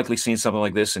 You've likely seen something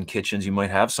like this in kitchens. You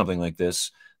might have something like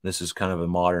this. This is kind of a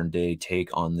modern day take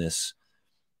on this.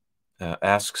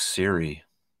 Ask Siri.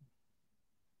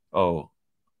 Oh,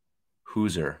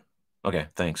 Hooser. Okay,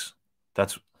 thanks.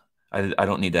 That's I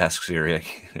don't need to ask Siri. I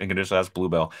can just ask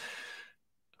Bluebell.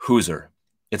 Hooser.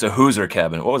 It's a Hooser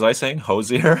cabinet. What was I saying?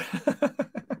 Hosier?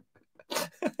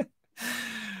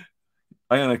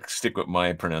 I'm gonna stick with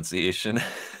my pronunciation.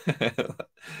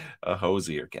 A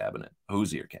hosier cabinet.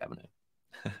 Hosier cabinet.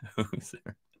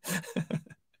 Hosier.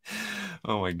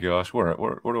 Oh my gosh. Where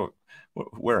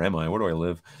am I? Where do I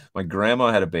live? My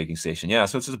grandma had a baking station. Yeah,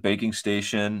 so it's a baking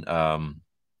station.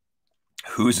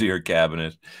 Hosier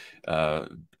cabinet.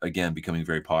 Again, becoming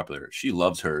very popular. She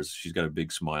loves hers. She's got a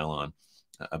big smile on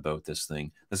about this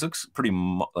thing. This looks pretty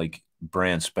like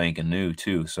brand spanking new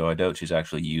too. So I doubt she's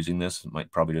actually using this. It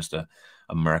might probably just a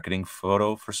marketing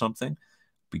photo for something,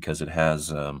 because it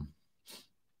has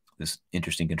this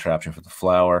interesting contraption for the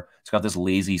flour. It's got this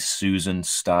Lazy Susan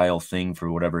style thing for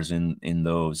whatever's in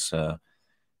those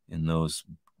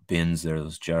bins there,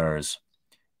 those jars,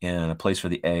 and a place for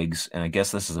the eggs. And I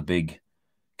guess this is a big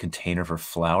container for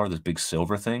flour, this big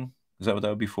silver thing. Is that what that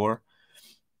would be for?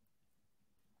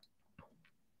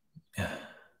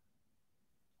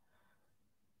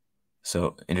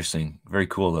 So interesting. Very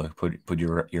cool to put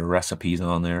your recipes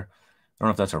on there. I don't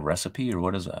know if that's a recipe or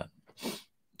what is that.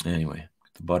 Anyway,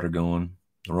 the butter going,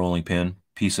 the rolling pin,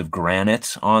 piece of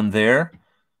granite on there.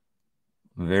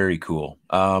 Very cool.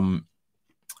 I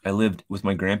lived with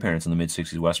my grandparents in the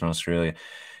mid-60s, Western Australia,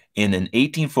 in an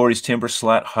 1840s timber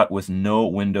slat hut with no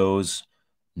windows,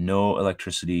 no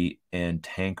electricity, and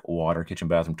tank water. Kitchen,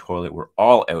 bathroom, toilet were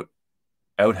all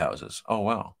outhouses. Oh,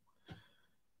 wow.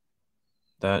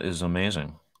 That is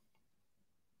amazing.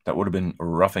 That would have been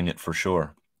roughing it for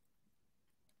sure.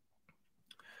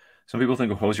 Some people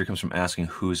think a hosier comes from asking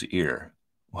whose ear.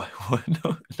 What?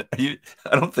 No, I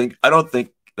don't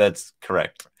think that's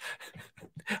correct.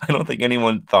 I don't think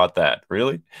anyone thought that.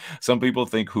 Really? Some people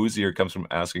think whose ear comes from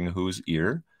asking whose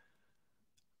ear.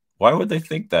 Why would they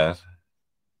think that?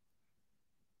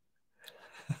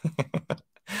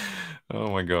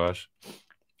 Oh my gosh.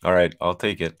 All right, I'll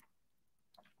take it.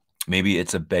 Maybe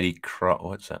it's a Betty Crow.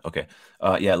 What's that? Okay.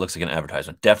 Yeah, it looks like an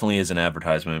advertisement. Definitely is an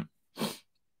advertisement.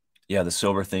 Yeah, the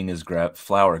silver thing is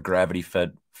flour, gravity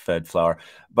fed flour.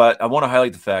 But I want to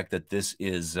highlight the fact that this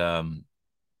is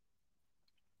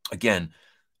again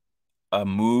a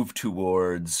move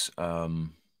towards after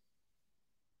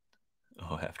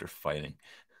fighting.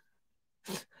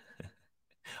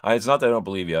 It's not that I don't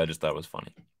believe you, I just thought it was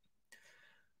funny.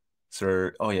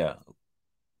 Sir, oh yeah.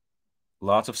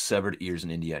 Lots of severed ears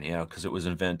in Indiana. Yeah, because it was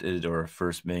invented or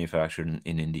first manufactured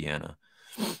in Indiana.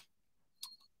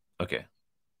 Okay.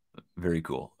 Very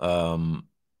cool.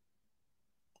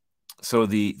 So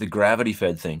the gravity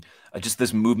fed thing, just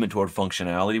this movement toward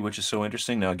functionality, which is so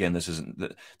interesting. Now, again, this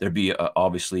isn't there'd be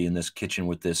obviously in this kitchen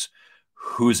with this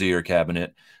Hoosier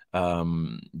cabinet,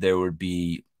 there would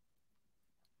be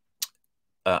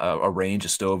a range, a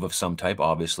stove of some type,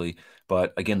 obviously.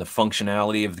 But again, the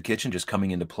functionality of the kitchen just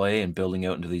coming into play and building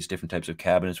out into these different types of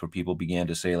cabinets where people began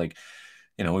to say, like,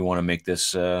 we want to make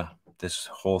this this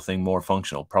whole thing more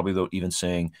functional. Probably though, even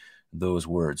saying those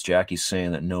words. Jackie's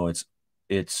saying that no,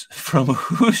 it's from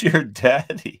Who's Your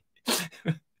Daddy?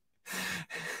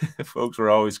 Folks were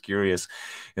always curious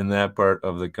in that part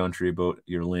of the country about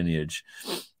your lineage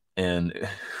and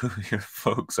who your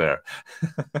folks are.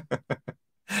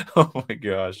 Oh my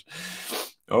gosh.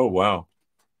 Oh, wow.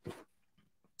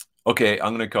 Okay,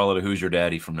 I'm going to call it a Who's Your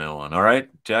Daddy from now on. All right,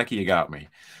 Jackie, you got me.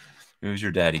 Who's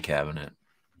Your Daddy cabinet?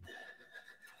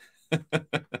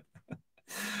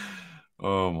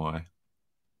 Oh my.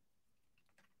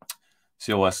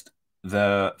 Seal West,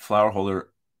 the flour holder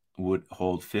would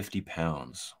hold 50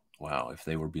 pounds. Wow. If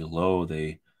they were below,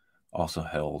 they also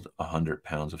held 100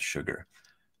 pounds of sugar.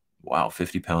 Wow.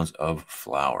 50 pounds of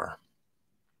flour.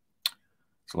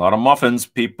 It's a lot of muffins,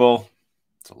 people.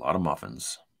 It's a lot of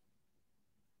muffins.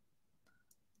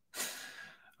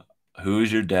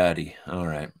 Who's your daddy? All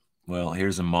right. Well,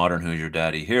 here's a modern Who's Your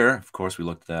Daddy here. Of course, we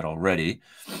looked at that already.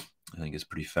 I think it's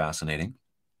pretty fascinating.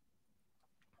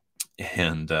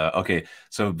 And okay,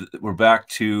 so we're back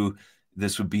to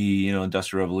this would be,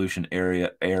 Industrial Revolution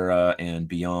era and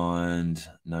beyond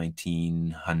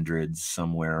 1900s,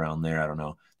 somewhere around there. I don't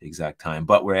know the exact time,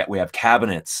 but we have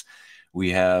cabinets,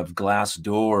 we have glass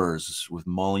doors with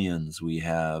mullions, we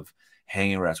have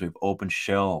hanging racks, we have open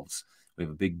shelves, we We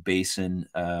have a big basin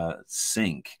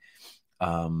sink.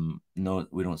 No,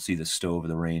 we don't see the stove or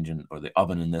the range or the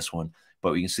oven in this one,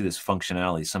 but we can see this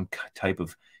functionality, some type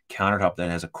of countertop that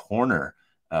has a corner,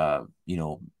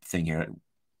 thing here.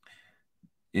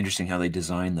 Interesting how they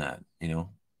designed that. They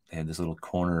had this little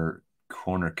corner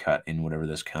cut in whatever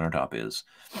this countertop is.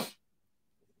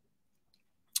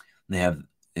 They have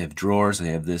drawers.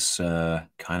 They have this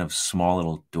kind of small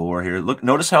little door here. Look,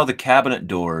 notice how the cabinet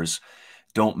doors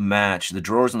don't match. The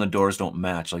drawers and the doors don't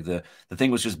match. Like the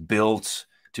thing was just built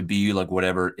to be like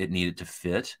whatever it needed to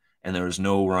fit, and there was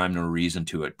no rhyme or reason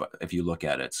to it. But if you look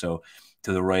at it, so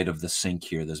to the right of the sink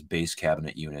here, this base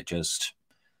cabinet unit, just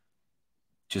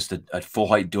a full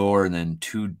height door, and then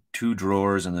two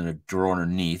drawers, and then a drawer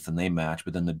underneath, and they match.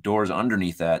 But then the doors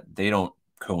underneath that, they don't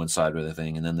coincide with the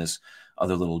thing, and then this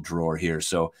other little drawer here.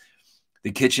 So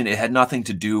the kitchen, it had nothing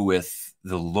to do with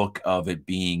the look of it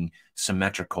being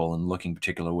symmetrical and looking a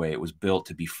particular way. It was built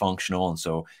to be functional, and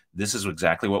so this is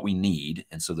exactly what we need,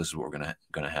 and so this is what we're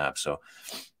gonna have. So,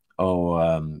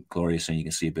 Gloria's saying you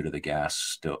can see a bit of the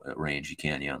gas range. You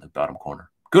can, yeah, on the bottom corner.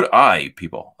 Good eye,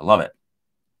 people. I love it.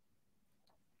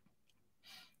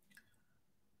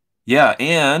 Yeah,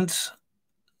 and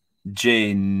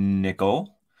J.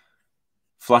 Nickel,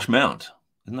 flush mount.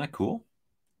 Isn't that cool?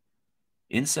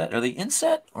 Inset? Are they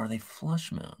inset or are they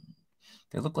flush mount?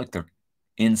 They look like they're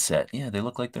inset. Yeah, they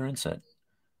look like they're inset.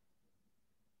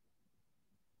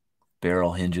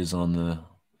 Barrel hinges on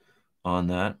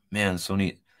that. Man, so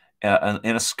neat. And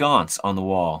a sconce on the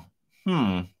wall.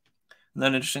 Isn't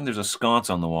that interesting? There's a sconce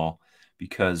on the wall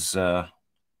because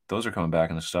those are coming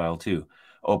back in the style too.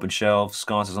 Open shelves,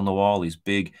 sconces on the wall, these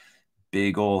big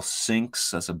old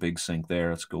sinks. That's a big sink there.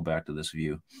 Let's go back to this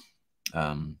view.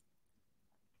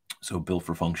 So built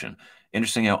for function.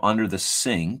 Interesting how under the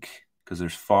sink, because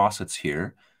there's faucets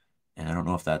here, and I don't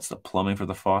know if that's the plumbing for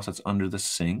the faucets under the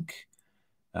sink.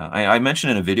 I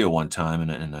mentioned in a video one time,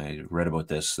 and I read about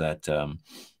this, that a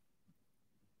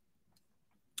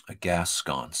gas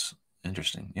sconce.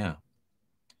 Interesting, yeah.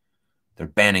 They're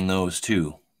banning those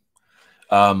too.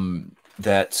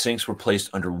 That sinks were placed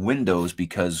under windows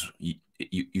because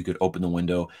you could open the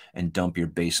window and dump your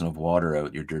basin of water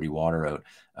out, your dirty water out.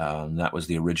 That was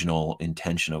the original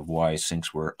intention of why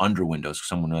sinks were under windows.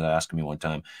 Someone was asking me one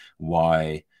time,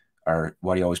 why do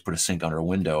you always put a sink under a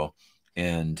window?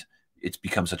 And it's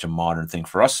become such a modern thing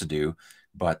for us to do.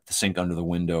 But the sink under the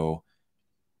window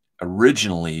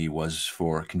originally was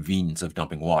for convenience of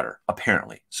dumping water,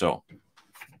 apparently. So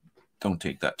don't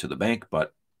take that to the bank,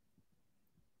 but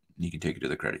you can take it to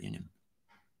the credit union.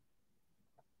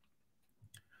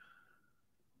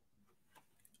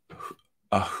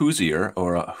 A Hoosier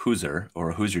or a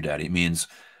Hoosier daddy means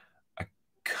a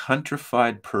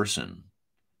countrified person,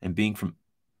 and being from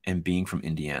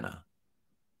Indiana.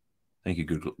 Thank you,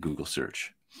 Google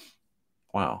search.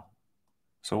 Wow.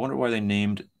 So I wonder why they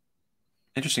named.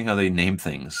 Interesting how they name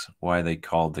things. Why they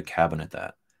called the cabinet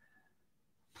that.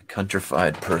 A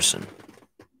countrified person.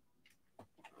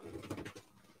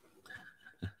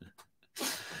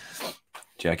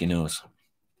 Jackie knows.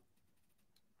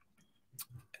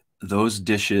 Those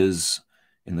dishes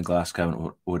in the glass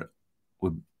cabinet would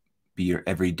be your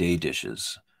everyday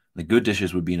dishes. The good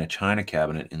dishes would be in a china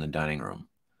cabinet in the dining room.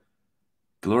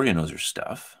 Gloria knows her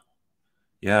stuff.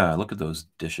 Yeah, look at those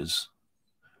dishes.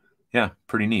 Yeah,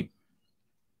 pretty neat.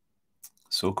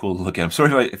 So cool to look at. I'm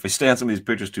sorry if I stay on some of these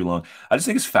pictures too long. I just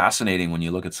think it's fascinating when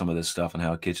you look at some of this stuff and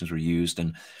how kitchens were used.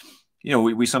 And,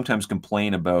 we sometimes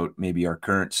complain about maybe our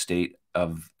current state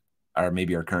of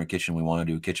maybe our current kitchen. We want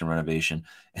to do a kitchen renovation.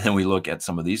 And then we look at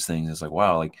some of these things. It's like,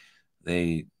 wow, like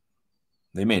they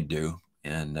made do.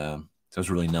 And so it's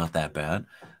really not that bad.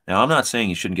 Now, I'm not saying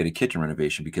you shouldn't get a kitchen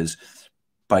renovation, because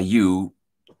by you,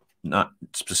 not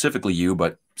specifically you,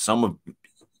 but some of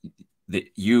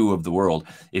you of the world,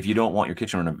 if you don't want your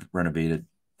kitchen renovated,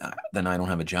 then I don't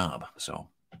have a job. So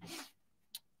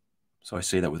I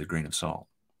say that with a grain of salt.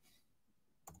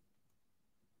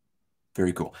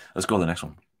 Very cool. Let's go to the next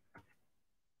one.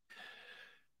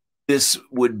 This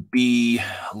would be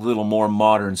a little more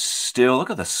modern still. Look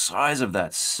at the size of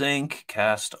that sink.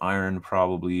 Cast iron,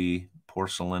 probably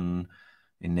porcelain,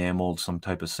 enameled, some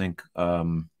type of sink.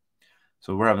 So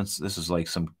we're having, this is like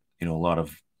some, a lot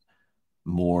of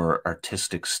more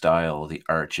artistic style, the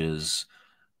arches,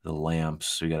 the lamps.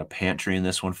 So we got a pantry in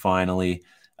this one finally.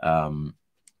 I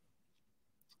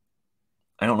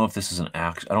don't know if this is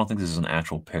I don't think this is an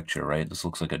actual picture, right? This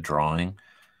looks like a drawing,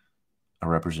 a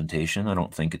representation. I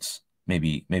don't think it's,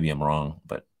 maybe I'm wrong,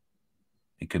 but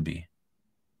it could be.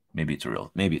 Maybe it's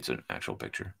an actual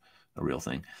picture, a real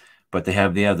thing. But they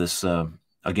have this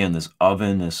Again, this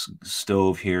oven, this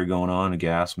stove here going on, a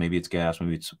gas. Maybe it's gas,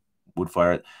 maybe it's wood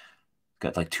fire.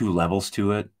 Got like 2 levels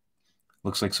to it.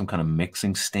 Looks like some kind of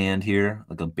mixing stand here,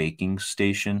 like a baking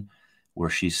station where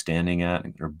she's standing at.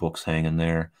 Her books hanging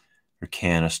there, her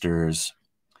canisters.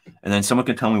 And then someone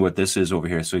can tell me what this is over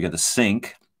here. So we got the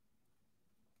sink.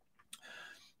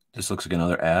 This looks like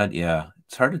another ad. Yeah,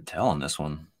 it's hard to tell on this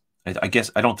one. I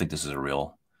guess I don't think this is a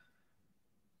real.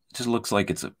 It just looks like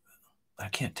it's a. I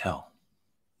can't tell.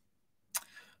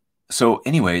 So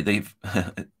anyway, they've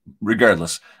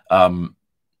regardless.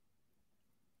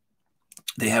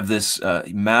 They have this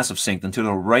massive sink. And to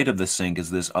the right of the sink is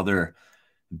this other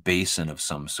basin of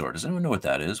some sort. Does anyone know what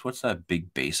that is? What's that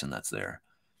big basin that's there?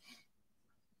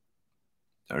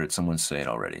 Or did someone say it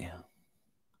already?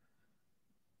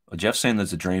 Well, Jeff's saying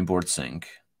there's a drain board sink,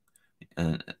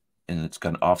 and it's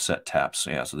got an offset tap.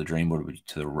 So yeah, so the drain board would be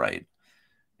to the right.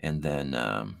 And then,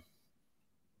 all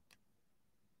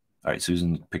right,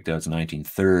 Susan picked out it's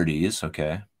 1930s.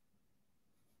 Okay.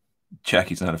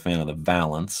 Jackie's not a fan of the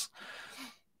valance.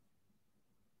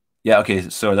 Yeah, okay,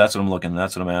 so that's what I'm looking.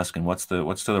 That's what I'm asking. What's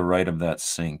to the right of that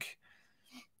sink?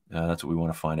 That's what we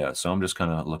want to find out. So I'm just kind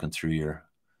of looking through your,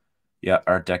 yeah,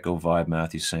 Art Deco vibe.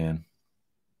 Matthew's saying.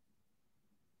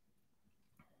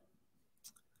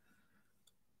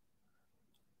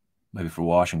 Maybe for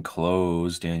washing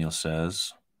clothes, Daniel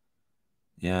says.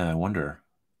 Yeah, I wonder.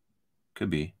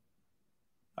 Could be.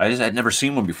 I'd never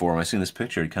seen one before. When I seen this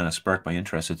picture, it kind of sparked my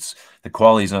interest. It's the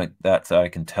quality's not that I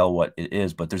can tell what it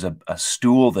is, but there's a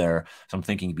stool there. So I'm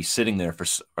thinking you'd be sitting there for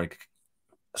like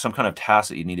some kind of task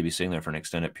that you need to be sitting there for an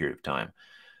extended period of time.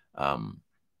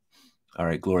 All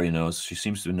right, Gloria knows. She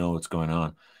seems to know what's going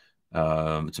on.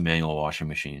 It's a manual washing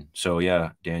machine. So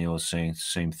yeah, Daniel is saying the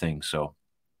same thing. So,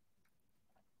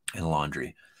 and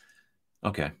laundry.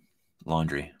 Okay,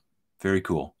 laundry. Very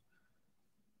cool.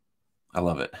 I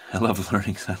love it. I love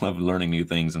learning. I love learning new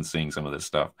things and seeing some of this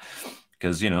stuff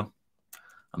because I'm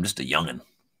just a youngin.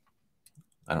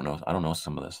 I don't know. I don't know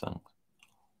some of this stuff.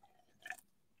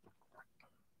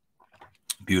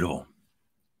 Beautiful.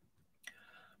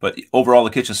 But overall, the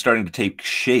kitchen's starting to take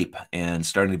shape and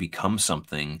starting to become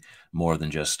something more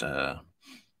than just a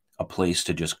place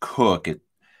to just cook. It's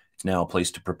now a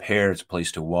place to prepare. It's a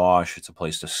place to wash. It's a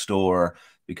place to store.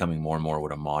 Becoming more and more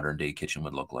what a modern day kitchen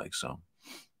would look like. So.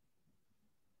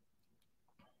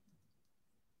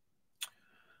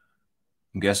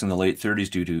 I'm guessing the late 30s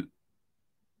due to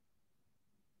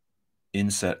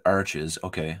inset arches.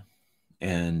 Okay.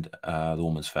 And the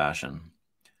woman's fashion.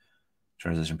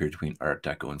 Transition period between Art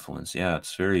Deco influence. Yeah,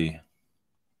 it's very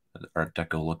Art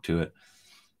Deco look to it.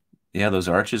 Yeah, those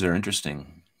arches are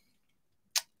interesting.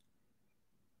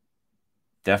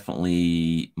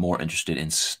 Definitely more interested in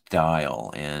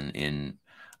style and in,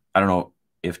 I don't know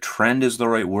if trend is the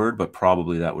right word, but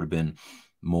probably that would have been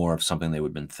more of something they would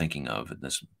have been thinking of in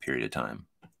this period of time.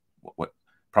 What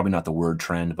probably not the word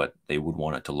trend, but they would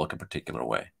want it to look a particular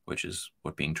way, which is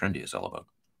what being trendy is all about.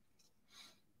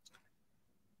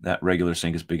 That regular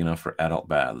sink is big enough for adult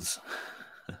baths.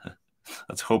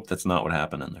 Let's hope that's not what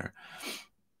happened in there.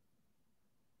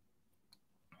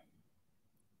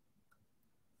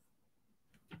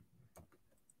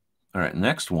 All right,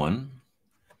 next one.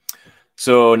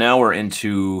 So now we're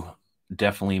into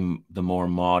definitely the more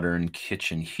modern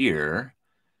kitchen here.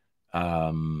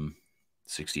 60s,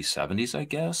 70s, I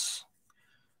guess.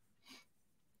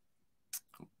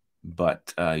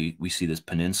 But we see this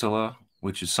peninsula,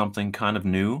 which is something kind of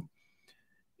new.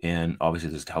 And obviously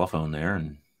there's a telephone there,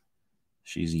 and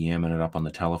she's yamming it up on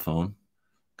the telephone.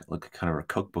 Got like kind of a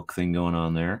cookbook thing going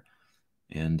on there.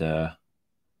 And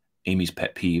Amy's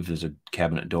pet peeve, there's a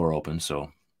cabinet door open,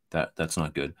 so that's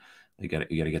not good. You got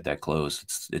to get that closed.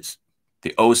 It's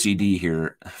the OCD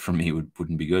here for me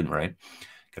wouldn't be good, right?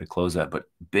 Got to close that. But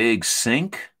big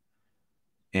sink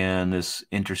and this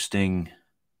interesting,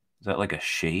 is that like a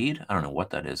shade? I don't know what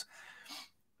that is.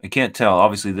 I can't tell.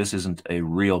 Obviously, this isn't a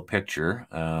real picture.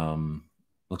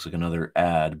 Looks like another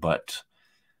ad, but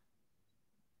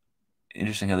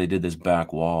interesting how they did this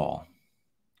back wall.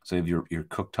 So you have your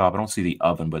cooktop. I don't see the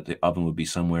oven, but the oven would be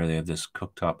somewhere. They have this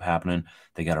cooktop happening.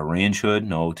 They got a range hood.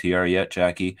 No TR yet,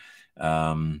 Jackie.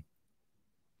 And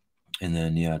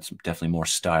then, yeah, it's definitely more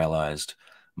stylized,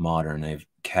 modern. They have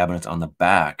cabinets on the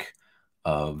back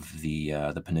of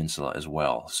the peninsula as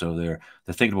well. So they're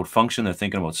thinking about function. They're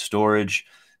thinking about storage.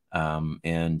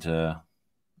 And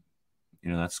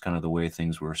that's kind of the way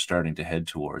things were starting to head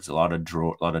towards. A lot of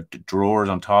drawers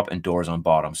on top and doors on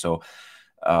bottom. So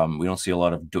we don't see a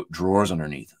lot of drawers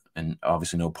underneath, and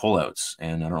obviously no pullouts.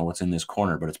 And I don't know what's in this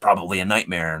corner, but it's probably a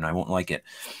nightmare, and I won't like it.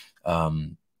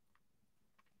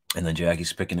 And then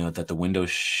Jackie's picking out that the window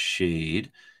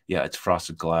shade, yeah, it's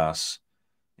frosted glass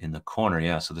in the corner.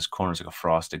 Yeah, so this corner is like a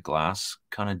frosted glass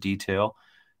kind of detail.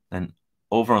 Then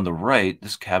over on the right,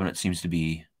 this cabinet seems to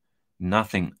be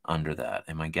nothing under that.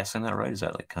 Am I guessing that right? Is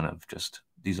that like kind of just,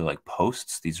 these are like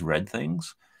posts, these red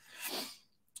things?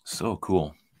 So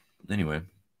cool. Anyway.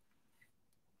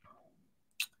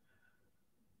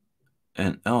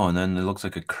 And oh, and then it looks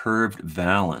like a curved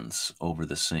valance over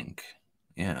the sink.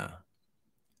 Yeah.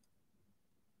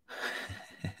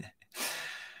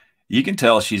 You can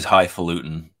tell she's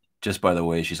highfalutin just by the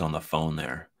way she's on the phone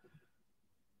there.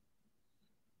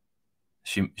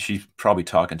 She's probably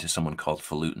talking to someone called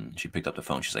Falutin. She picked up the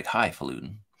phone. She's like, "Hi,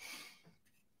 Falutin."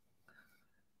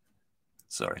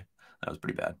 Sorry, that was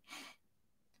pretty bad.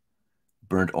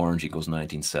 Burnt orange equals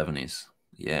 1970s.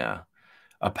 Yeah,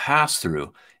 a pass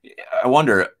through. I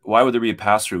wonder why would there be a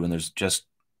pass through when there's just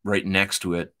right next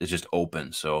to it is just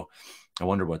open. So I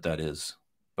wonder what that is.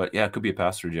 But yeah, it could be a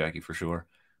pass through, Jackie, for sure.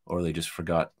 Or they just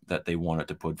forgot that they wanted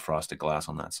to put frosted glass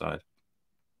on that side.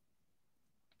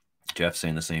 Jeff's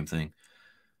saying the same thing.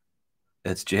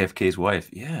 It's JFK's wife.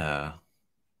 Yeah,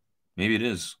 maybe it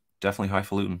is. Definitely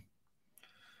highfalutin.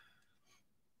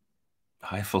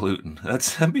 Highfalutin.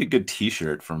 That'd be a good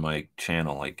T-shirt for my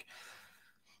channel, like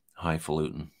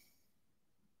highfalutin.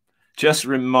 Just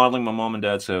remodeling my mom and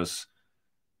dad's house.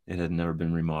 It had never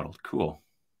been remodeled. Cool.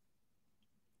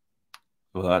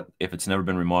 Well, if it's never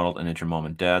been remodeled and it's your mom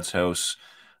and dad's house,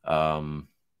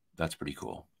 that's pretty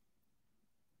cool.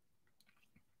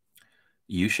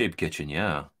 U-shaped kitchen,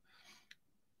 yeah.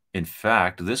 In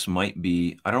fact, this might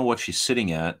be, I don't know what she's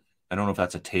sitting at. I don't know if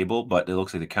that's a table, but it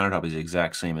looks like the countertop is the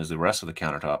exact same as the rest of the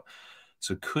countertop.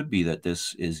 So it could be that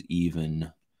this is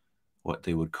even what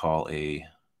they would call a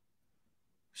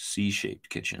C-shaped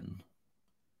kitchen.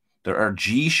 There are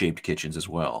G-shaped kitchens as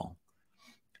well,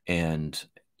 and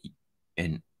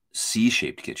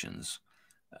C-shaped kitchens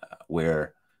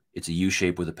where it's a U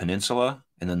shape with a peninsula,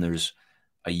 and then there's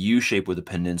a U shape with a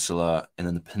peninsula, and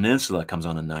then the peninsula comes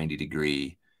on a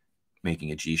 90-degree,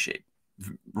 making a G shape.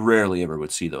 Rarely ever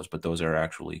would see those, but those are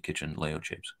actually kitchen layout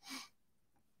shapes.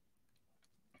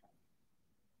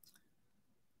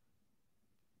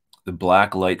 The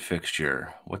black light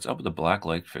fixture. What's up with the black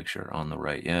light fixture on the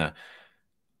right? Yeah.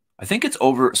 I think it's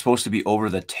supposed to be over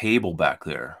the table back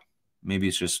there. Maybe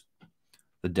it's just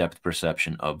the depth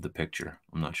perception of the picture.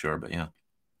 I'm not sure, but yeah.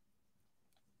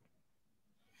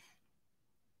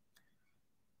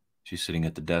 She's sitting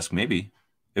at the desk. Maybe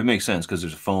it makes sense because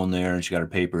there's a phone there and she got her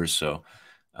papers. So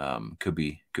could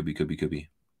be.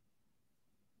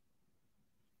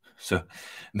 So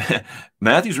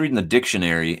Matthew's reading the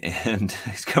dictionary and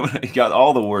he got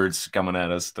all the words coming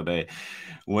at us today.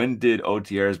 When did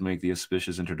OTRs make the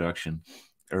auspicious introduction?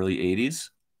 Early 80s?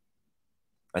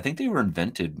 I think they were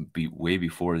invented way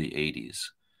before the 80s.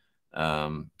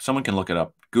 Someone can look it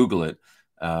up, Google it,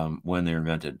 when they're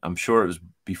invented. I'm sure it was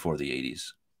before the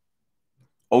 80s.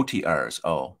 OTRs.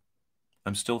 Oh,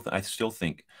 I still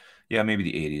think, yeah, maybe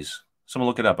the 80s. Someone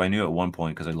look it up. I knew at one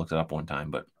point because I looked it up one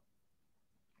time, but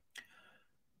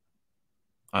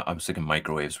I'm thinking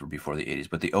microwaves were before the 80s.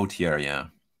 But the OTR, yeah,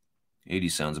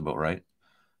 80s sounds about right.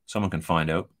 Someone can find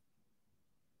out.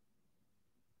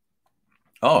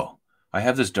 Oh, I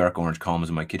have this dark orange columns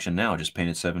in my kitchen now. Just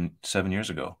painted seven years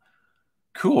ago.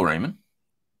 Cool, Raymond.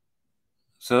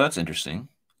 So that's interesting.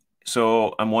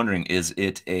 So I'm wondering, is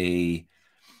it a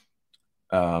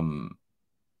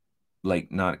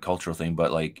like not a cultural thing,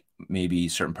 but like maybe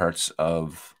certain parts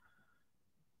of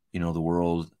the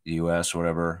world, the US, or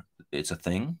whatever, it's a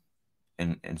thing,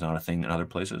 and it's not a thing in other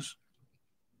places.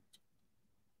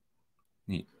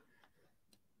 Neat.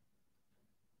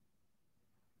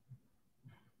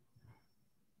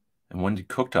 And when did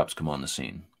cooktops come on the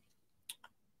scene?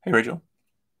 Hey, Rachel.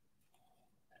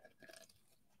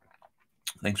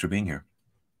 Thanks for being here.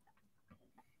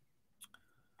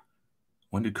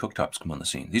 When did cooktops come on the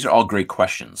scene? These are all great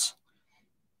questions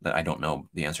that I don't know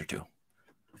the answer to.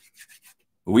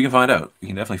 But we can find out. We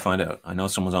can definitely find out. I know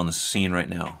someone's on the scene right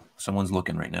now. Someone's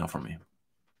looking right now for me.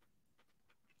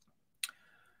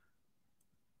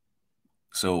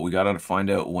 So we got to find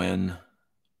out when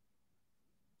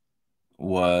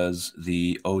was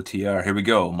the OTR. Here we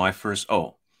go. My first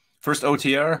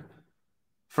OTR.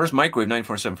 First microwave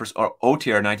 1947, first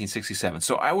OTR 1967.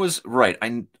 So I was right.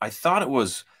 I thought it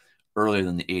was earlier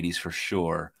than the 80s for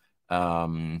sure.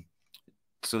 So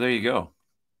there you go.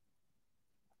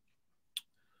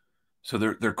 So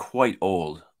they're quite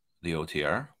old, the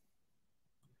OTR.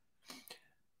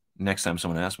 Next time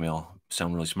someone asks me, I'll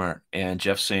sound really smart. And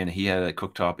Jeff's saying he had a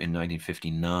cooktop in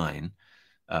 1959,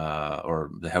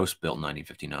 or the house built in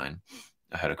 1959.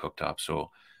 had a cooktop.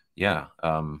 So yeah,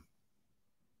 there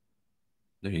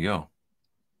you go.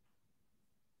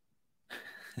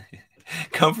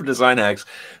 Comfort design hacks.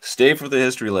 Stay for the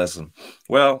history lesson.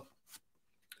 Well,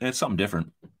 it's something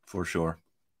different for sure.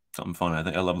 Something fun. I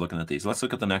think I love looking at these. Let's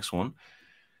look at the next one.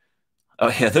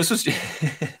 Oh yeah, this was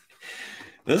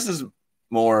this is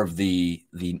more of the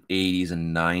 80s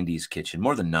and 90s kitchen,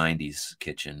 more the 90s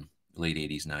kitchen, late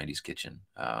 80s, 90s kitchen,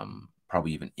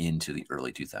 probably even into the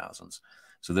early 2000s.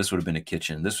 So this would have been a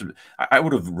kitchen. This would I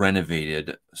would have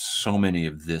renovated so many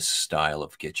of this style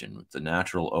of kitchen with the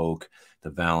natural oak, the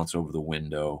valance over the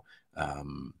window,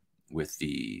 with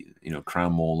the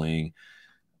crown molding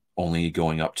only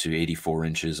going up to 84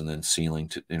 inches and then ceiling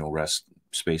to rest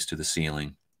space to the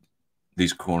ceiling.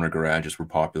 These corner garages were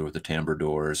popular with the timbre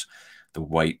doors. The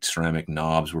white ceramic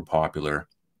knobs were popular.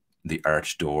 The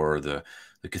arch door, the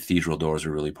cathedral doors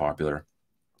are really popular.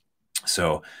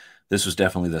 So this was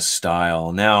definitely the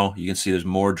style. Now you can see there's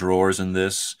more drawers in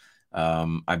this.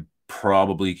 I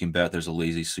probably can bet there's a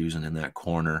Lazy Susan in that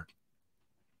corner.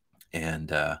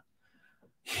 And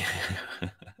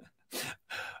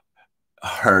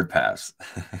hard pass.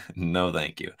 No,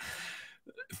 thank you.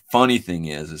 Funny thing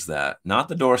is that not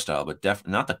the door style, but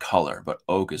not the color, but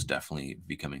oak is definitely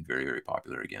becoming very, very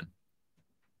popular again.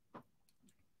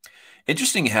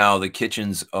 Interesting how the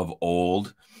kitchens of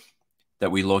old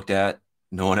that we looked at,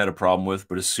 no one had a problem with,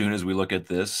 but as soon as we look at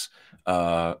this,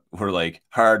 we're like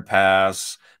hard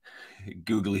pass,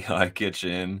 googly eye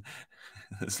kitchen.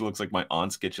 This looks like my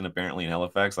aunt's kitchen apparently in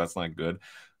Halifax. That's not good.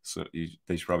 So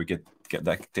they should probably get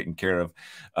that taken care of.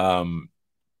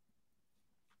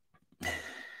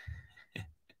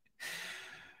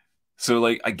 So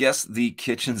like I guess the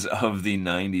kitchens of the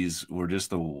 90s were just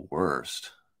the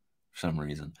worst for some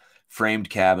reason. Framed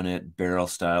cabinet, barrel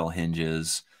style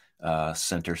hinges,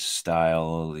 center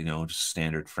style, just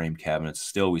standard framed cabinets.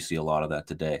 Still we see a lot of that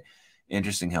today.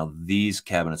 Interesting how these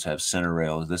cabinets have center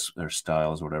rails, this their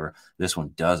styles or whatever. This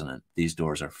one doesn't. These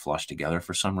doors are flush together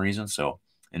for some reason. So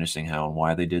interesting how and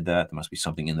why they did that. There must be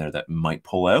something in there that might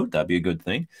pull out. That'd be a good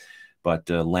thing. But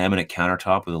laminate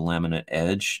countertop with a laminate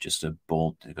edge, just a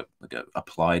bolt, like a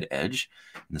applied edge.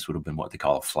 And this would have been what they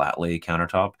call a flat lay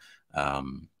countertop.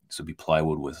 This would be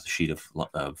plywood with a sheet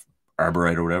of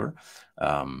arborite or whatever.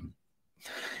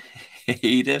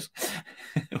 Hate it.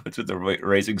 What's with the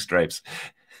racing stripes?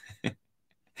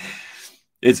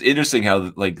 It's interesting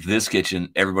how like this kitchen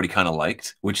everybody kind of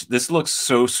liked, which this looks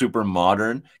so super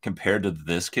modern compared to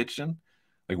this kitchen.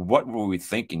 Like, what were we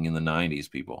thinking in the 90s,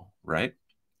 people, right?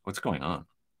 What's going on?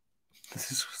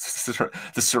 This is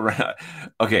the ceramic.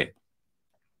 Okay,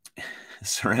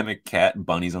 ceramic cat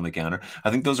bunnies on the counter.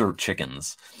 I think those are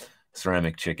chickens,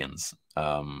 ceramic chickens.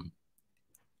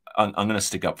 I'm gonna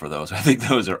stick up for those. I think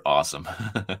those are awesome.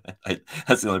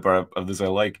 That's the only part of this I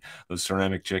like. Those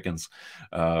ceramic chickens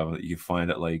you find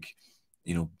at like,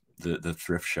 the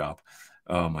thrift shop.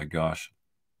 Oh my gosh,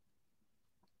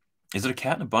 is it a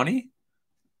cat and a bunny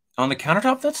on the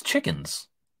countertop? That's chickens.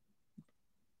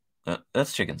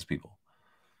 That's chickens, people.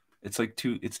 It's like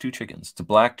two chickens. It's a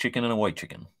black chicken and a white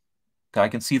chicken. I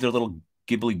can see their little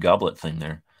gibbly goblet thing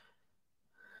there.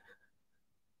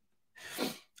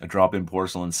 A drop-in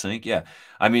porcelain sink. Yeah.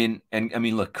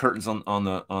 Look, curtains on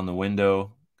the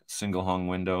window, single hung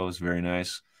window is very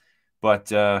nice.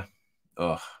 But ugh,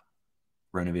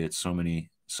 renovated so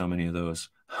many of those.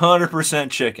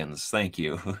 100% chickens. Thank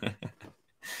you.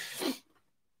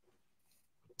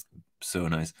 So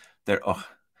nice. They're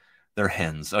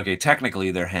hens. Okay,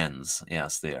 technically they're hens.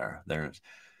 Yes, they are. They're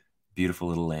beautiful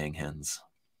little laying hens.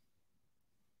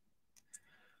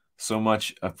 So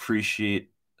much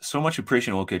appreciate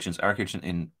old kitchens. Our kitchen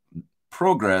in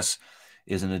progress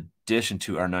is an addition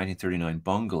to our 1939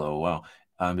 bungalow. Wow.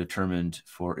 I'm determined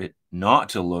for it not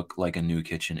to look like a new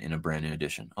kitchen in a brand new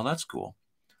addition. Oh, that's cool.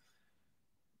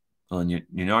 Well, and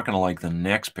you're not going to like the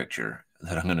next picture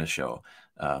that I'm going to show.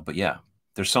 But yeah,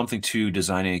 there's something to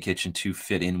designing a kitchen to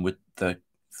fit in with the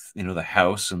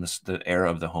house and the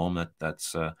era of the home.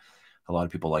 That's a lot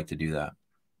of people like to do that.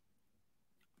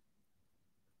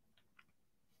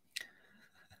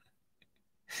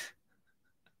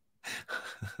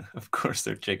 Of course,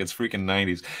 they're chickens. Freaking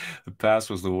 90s. The past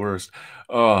was the worst.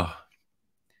 Oh,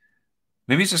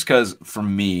 maybe it's just because for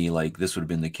me, like this would have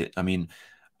been the kid. I mean,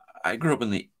 I grew up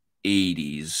in the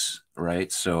 80s,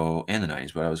 right? So, and the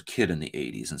 90s, but I was a kid in the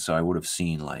 80s. And so I would have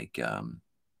seen like,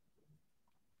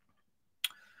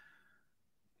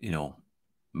 you know,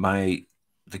 my,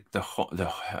 the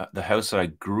house that I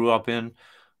grew up in.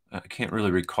 I can't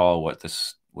really recall what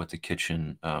the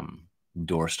kitchen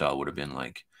door style would have been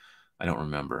like. I don't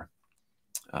remember.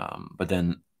 But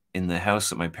then in the house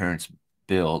that my parents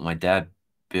built. My dad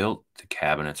built the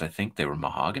cabinets. I think they were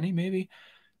mahogany, maybe.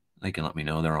 They can let me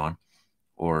know they're on,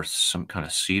 or some kind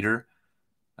of cedar.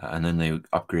 And then they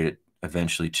upgraded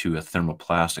eventually to a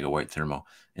thermoplastic, a white thermo,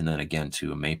 and then again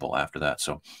to a maple after that.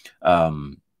 So,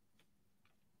 but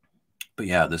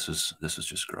yeah, this is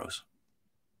just gross.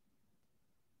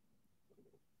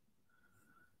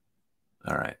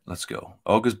 All right, let's go.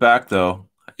 Oak is back though.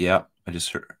 Yeah, I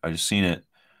just seen it.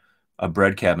 A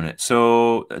bread cabinet.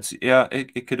 So that's, yeah,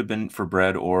 it could have been for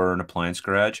bread or an appliance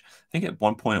garage. I think at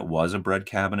one point it was a bread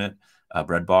cabinet, a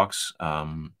bread box.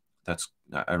 That's,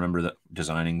 I remember that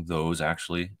designing those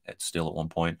actually at still at one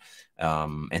point.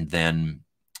 And then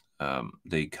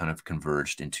they kind of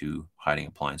converged into hiding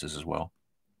appliances as well.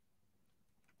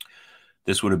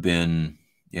 This would have been,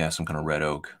 yeah, some kind of red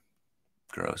oak.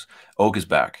 Gross. Oak is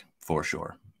back for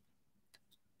sure.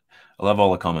 I love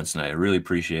all the comments tonight. I really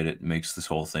appreciate it. It makes this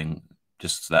whole thing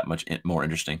just that much more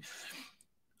interesting.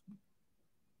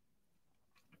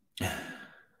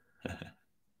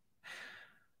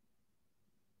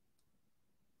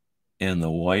 And the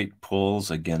white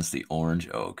pulls against the orange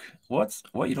oak. What?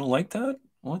 You don't like that?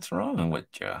 What's wrong with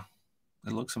you?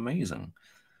 It looks amazing.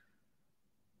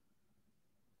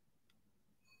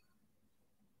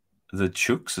 The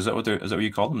chooks, is that what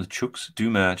you call them? The chooks do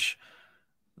match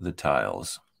the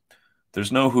tiles.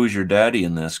 There's no Who's Your Daddy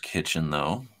in this kitchen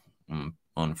though,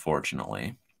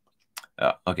 unfortunately.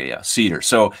 Okay, yeah, cedar.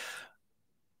 So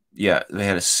yeah, they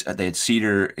had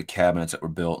cedar cabinets that were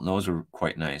built, and those were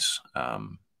quite nice.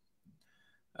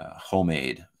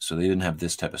 Homemade, so they didn't have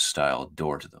this type of style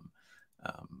door to them.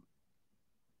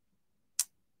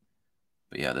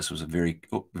 But yeah, this was a very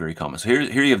common. So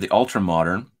here you have the ultra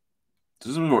modern.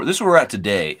 This is where we're at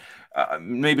today.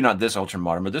 Maybe not this ultra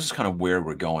modern, but this is kind of where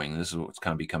we're going. This is what's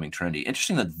kind of becoming trendy.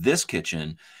 Interesting that this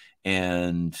kitchen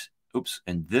and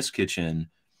this kitchen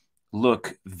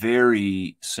look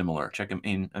very similar. Check. I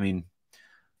mean,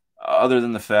 other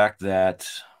than the fact that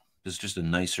it's just a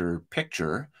nicer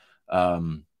picture.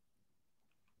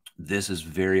 This is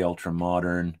very ultra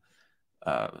modern.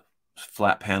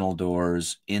 Flat panel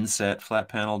doors, inset flat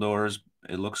panel doors.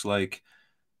 It looks like,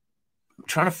 I'm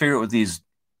trying to figure out what these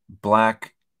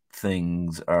black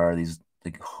things are. These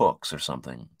like hooks or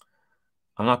something.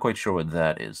 I'm not quite sure what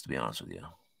that is, to be honest with you.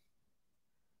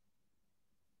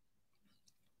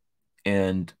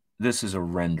 And this is a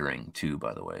rendering too,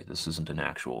 by the way. This isn't an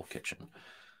actual kitchen.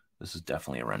 This is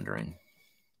definitely a rendering.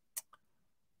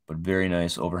 But very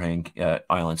nice overhang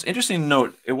islands. Interesting to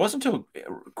note, it wasn't until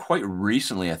quite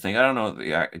recently, I think. I don't know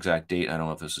the exact date. I don't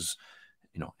know if this is,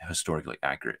 historically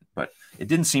accurate, but it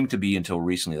didn't seem to be until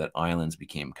recently that islands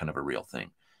became kind of a real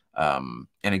thing. And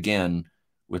again,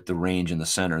 with the range in the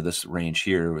center, this range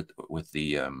here with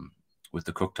the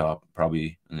cooktop,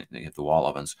 probably they have the wall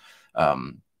ovens,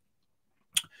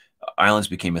 islands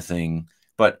became a thing.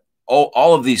 But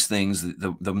all of these things,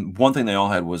 the one thing they all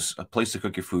had was a place to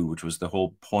cook your food, which was the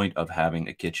whole point of having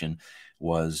a kitchen,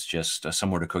 was just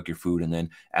somewhere to cook your food. And then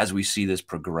as we see this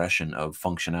progression of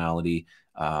functionality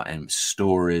and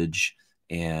storage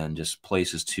and just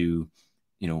places to,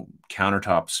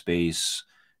 countertop space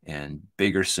and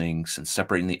bigger sinks and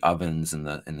separating the ovens and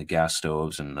the gas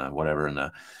stoves and whatever, and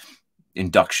the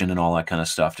induction and all that kind of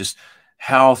stuff, just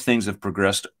how things have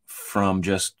progressed from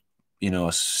just,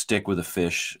 a stick with a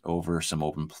fish over some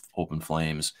open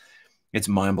flames. It's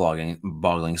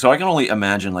mind-boggling. So I can only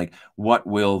imagine, like, what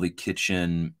will the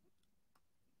kitchen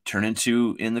turn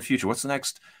into in the future? What's the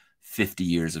next 50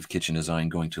 years of kitchen design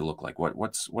going to look like?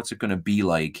 What's it going to be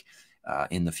like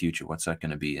in the future? What's that going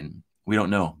to be? And we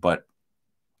don't know, but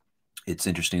it's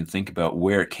interesting to think about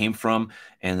where it came from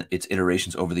and its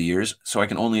iterations over the years. So I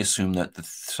can only assume that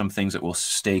some things that will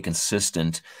stay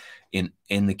consistent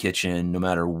in the kitchen, no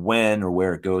matter when or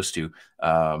where it goes to,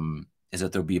 is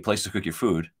that there'll be a place to cook your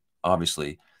food,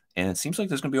 obviously. And it seems like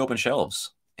there's going to be open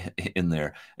shelves in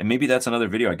there. And maybe that's another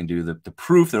video I can do, the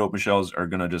proof that open shelves are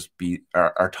going to just be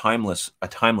a timeless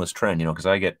trend, because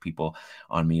I get people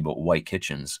on me about white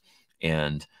kitchens.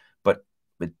 But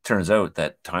it turns out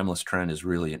that timeless trend is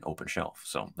really an open shelf.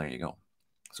 So there you go.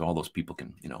 So all those people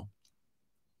can,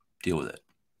 deal with it.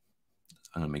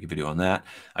 I'm gonna make a video on that.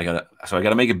 I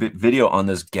gotta make a video on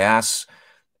this gas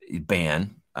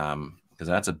ban,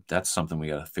 because that's something we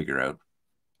gotta figure out,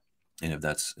 and if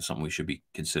that's something we should be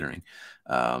considering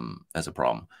as a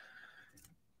problem.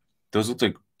 Those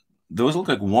look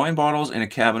like wine bottles in a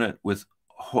cabinet with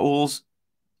holes.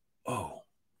 Oh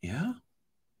yeah.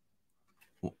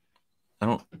 I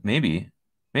don't. Maybe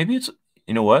it's.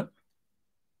 You know what?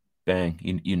 Bang!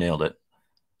 You nailed it.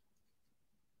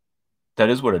 That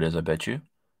is what it is, I bet you.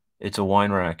 It's a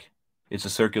wine rack. It's a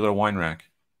circular wine rack.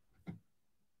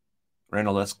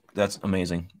 Randall, that's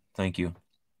amazing. Thank you.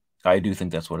 I do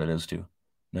think that's what it is too,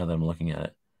 now that I'm looking at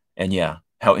it. And yeah,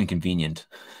 how inconvenient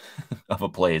of a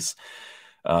place.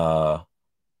 Uh,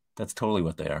 that's totally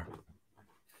what they are.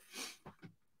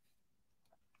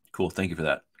 Cool. Thank you for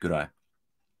that. Good eye.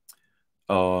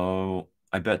 Oh,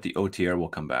 I bet the OTR will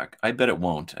come back. I bet it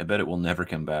won't. I bet it will never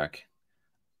come back.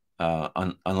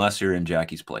 Unless you're in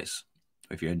Jackie's place.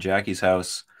 If you're in Jackie's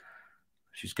house,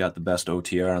 she's got the best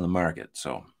OTR on the market.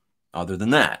 So other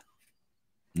than that,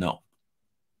 no.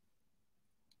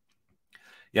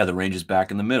 Yeah, the range is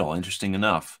back in the middle. Interesting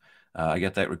enough. I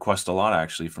get that request a lot,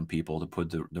 actually, from people to put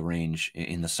the range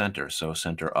in the center. So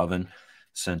center oven,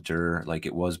 center like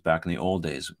it was back in the old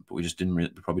days. But we just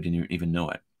probably didn't even know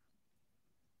it.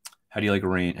 How do you like a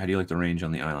range? How do you like the range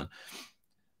on the island?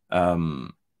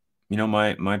 You know,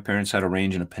 my parents had a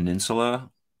range in a peninsula,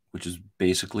 which is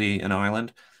basically an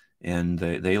island, and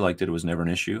they liked it. It was never an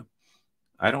issue.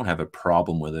 I don't have a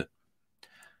problem with it.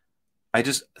 I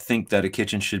just think that a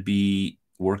kitchen should be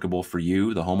workable for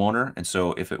you, the homeowner. And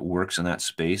so if it works in that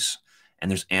space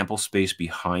and there's ample space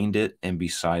behind it and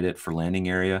beside it for landing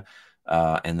area,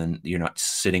 and then you're not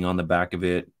sitting on the back of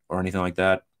it or anything like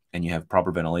that, and you have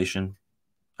proper ventilation,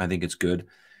 I think it's good.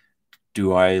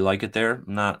 Do I like it there?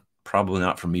 Probably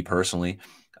not for me personally.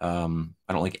 I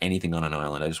don't like anything on an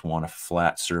island. I just want a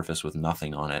flat surface with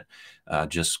nothing on it,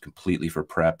 just completely for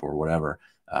prep or whatever.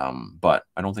 But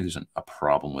I don't think there's a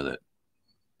problem with it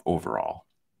overall.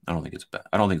 I don't think it's bad.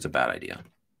 I don't think it's a bad idea.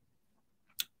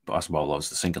 Basketball loves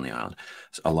the sink on the island.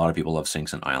 So a lot of people love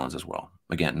sinks and islands as well.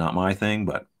 Again, not my thing,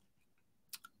 but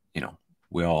you know,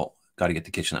 we all got to get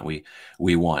the kitchen that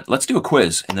we want. Let's do a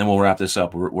quiz, and then we'll wrap this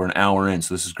up. We're an hour in,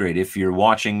 so this is great. If you're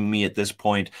watching me at this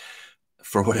point,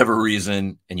 for whatever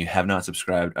reason, and you have not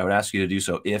subscribed, I would ask you to do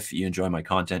so if you enjoy my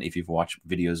content. If you've watched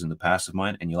videos in the past of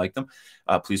mine and you like them,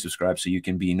 please subscribe so you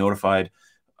can be notified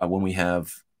when we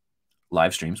have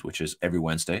live streams, which is every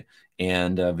Wednesday,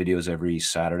 and videos every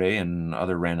Saturday, and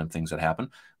other random things that happen.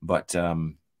 But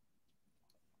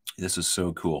this is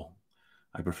so cool.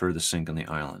 I prefer the sink on the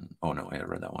island. Oh, no, I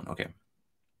read that one. Okay.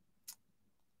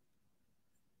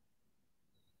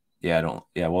 Yeah, I don't.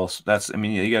 Yeah, well, I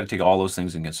mean, you got to take all those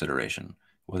things in consideration.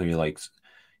 Whether you got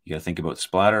to think about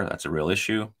splatter. That's a real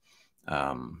issue.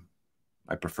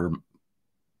 I prefer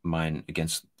mine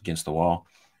against the wall.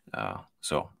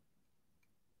 So,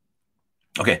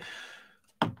 okay.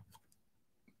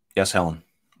 Yes, Helen,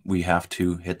 we have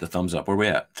to hit the thumbs up. Where are we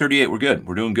at? 38. We're good.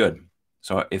 We're doing good.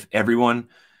 So if every one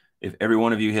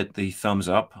of you hit the thumbs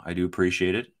up, I do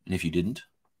appreciate it. And if you didn't,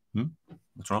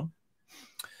 what's wrong?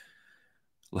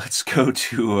 Let's go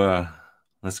to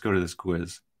this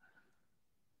quiz.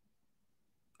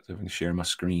 So I can share my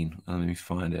screen. Let me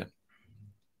find it.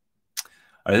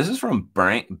 All right, this is from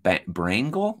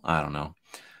Brangle. I don't know.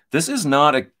 This is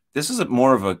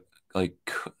more of a like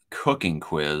cooking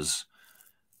quiz,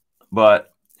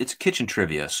 but it's kitchen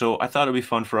trivia. So I thought it'd be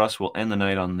fun for us. We'll end the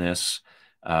night on this,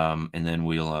 and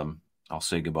then I'll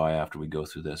say goodbye after we go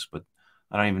through this. But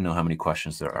I don't even know how many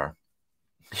questions there are.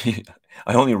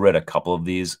 I only read a couple of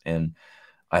these, and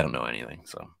I don't know anything.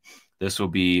 So this will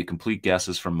be complete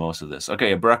guesses from most of this.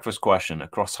 Okay, a breakfast question. A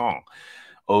croissant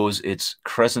owes its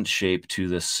crescent shape to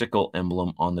the sickle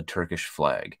emblem on the Turkish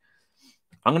flag.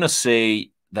 I'm going to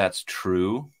say that's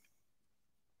true.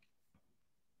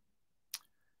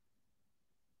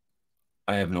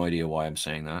 I have no idea why I'm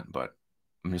saying that, but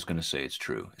I'm just going to say it's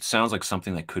true. It sounds like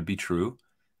something that could be true.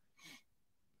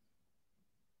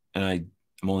 And I'm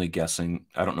only guessing.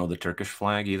 I don't know the Turkish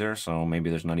flag either, so maybe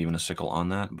there's not even a sickle on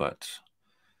that. But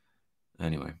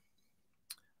anyway,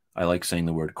 I like saying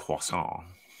the word croissant.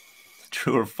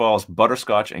 True or false?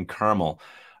 Butterscotch and caramel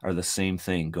are the same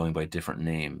thing, going by different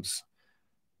names.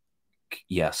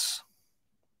 Yes.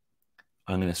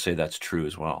 I'm going to say that's true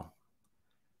as well.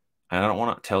 And I don't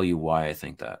want to tell you why I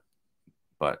think that,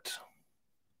 but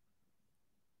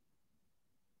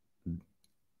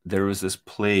there was this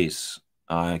place.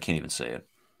 I can't even say it.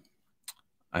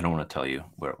 I don't want to tell you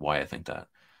why I think that.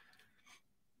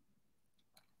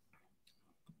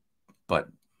 But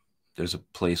there's a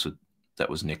place that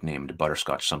was nicknamed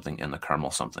Butterscotch something and the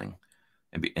Caramel something,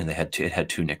 and it had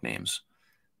two nicknames,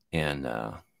 and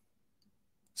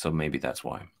so maybe that's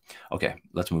why. Okay,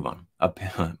 let's move on.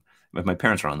 If my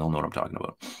parents are on, they'll know what I'm talking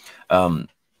about.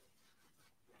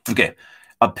 Okay,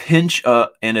 a pinch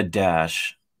and a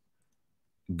dash,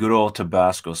 good old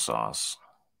Tabasco sauce.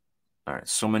 All right,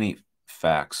 so many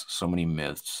facts, so many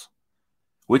myths.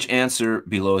 Which answer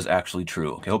below is actually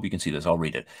true? Okay, I hope you can see this. I'll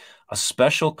read it. A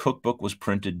special cookbook was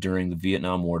printed during the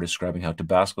Vietnam War describing how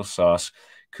Tabasco sauce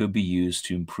could be used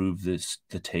to improve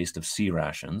the taste of sea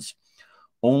rations.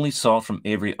 Only salt from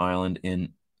Avery Island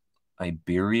in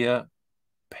Iberia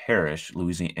Parish,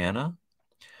 Louisiana,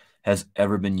 has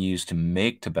ever been used to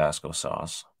make Tabasco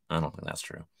sauce. I don't think that's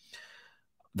true.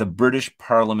 The British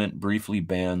Parliament briefly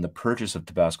banned the purchase of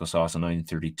Tabasco sauce in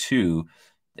 1932.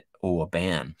 Oh, a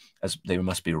ban, as they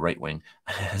must be right wing,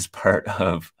 as part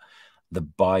of the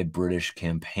Buy British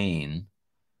campaign.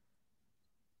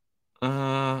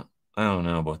 I don't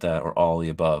know about that, or all the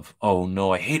above. Oh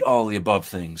no, I hate all the above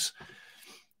things.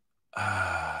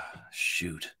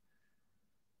 Shoot.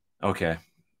 Okay.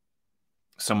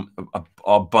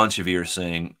 A bunch of you are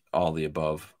saying all the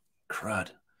above. Crud.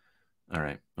 All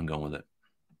right, I'm going with it.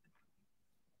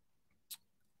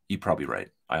 You're probably right.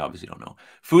 I obviously don't know.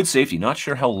 Food safety. Not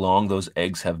sure how long those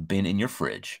eggs have been in your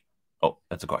fridge. Oh,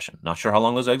 that's a question. Not sure how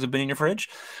long those eggs have been in your fridge.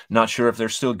 Not sure if they're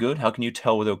still good. How can you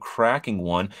tell without cracking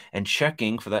one and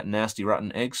checking for that nasty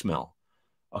rotten egg smell?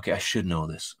 Okay, I should know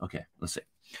this. Okay, let's see.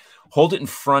 Hold it in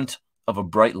front of a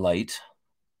bright light.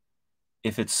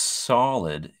 If it's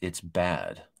solid, it's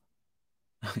bad.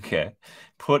 Okay.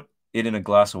 Put it in a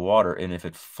glass of water, and if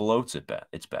it floats,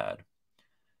 it's bad.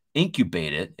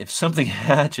 Incubate it. If something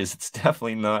hatches, it's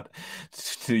definitely not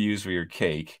to use for your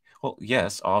cake. Well,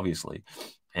 yes, obviously.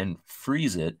 And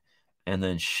freeze it, and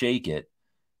then shake it,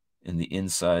 and the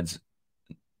insides.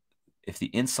 If the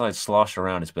insides slosh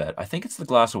around, it's bad. I think it's the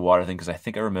glass of water thing because I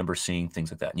think I remember seeing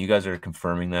things like that. And you guys are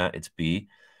confirming that it's B.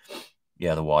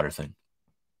 Yeah, the water thing.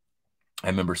 I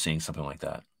remember seeing something like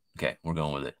that. Okay, we're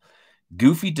going with it.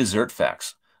 Goofy dessert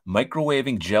facts.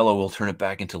 Microwaving Jello will turn it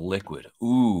back into liquid.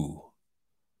 Ooh.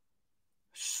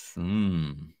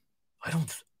 I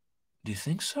don't. Do you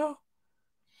think so?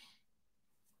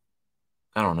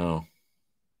 I don't know.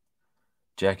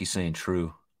 Jackie's saying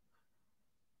true.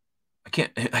 I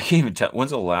can't even tell.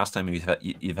 When's the last time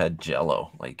you've had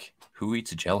Jello? Like, who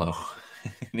eats Jello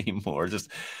anymore? Just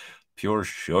pure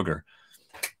sugar.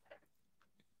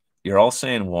 You're all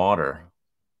saying water.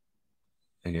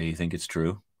 Okay, you think it's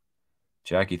true?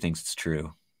 Jackie thinks it's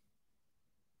true.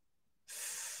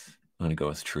 I'm gonna go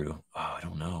with true. Oh, I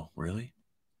don't know. Really?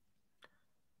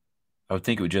 I would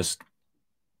think it would just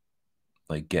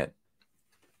like get.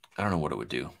 I don't know what it would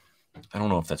do. I don't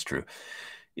know if that's true.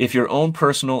 If your own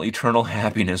personal eternal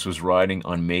happiness was riding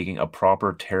on making a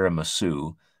proper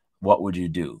tiramisu, what would you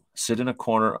do? Sit in a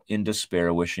corner in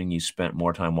despair, wishing you spent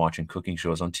more time watching cooking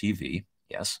shows on TV?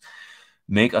 Yes.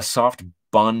 Make a soft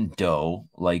bun dough,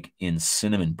 like in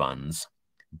cinnamon buns.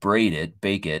 Braid it,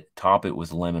 bake it, top it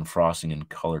with lemon frosting and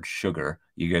colored sugar.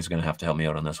 You guys are going to have to help me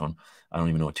out on this one. I don't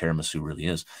even know what tiramisu really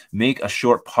is. Make a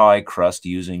short pie crust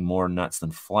using more nuts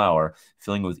than flour,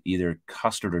 filling with either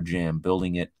custard or jam,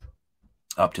 building it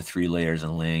up to 3 layers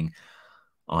and laying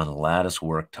on lattice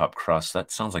work top crust. That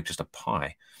sounds like just a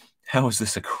pie. How is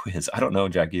this a quiz? I don't know,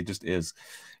 Jackie. It just is.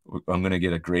 I'm going to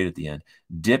get a grade at the end.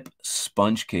 Dip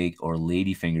sponge cake or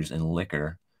ladyfingers in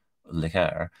liquor,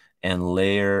 and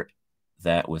layer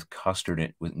that with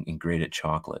custard and grated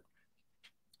chocolate.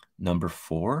 Number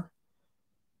 4.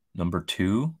 Number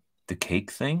 2, the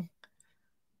cake thing.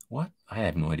 What? I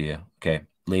have no idea. Okay,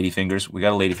 ladyfingers. We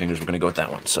got a ladyfingers. We're going to go with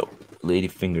that one. So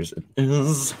ladyfingers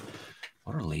is.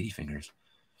 What are ladyfingers?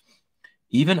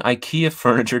 Even IKEA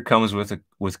furniture comes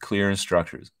with clear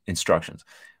instructions.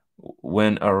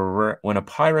 When a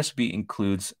pie recipe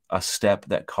includes a step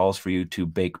that calls for you to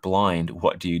bake blind,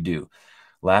 what do you do?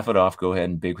 Laugh it off. Go ahead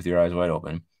and bake with your eyes wide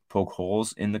open. Poke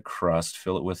holes in the crust.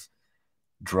 Fill it with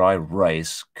dry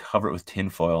rice. Cover it with tin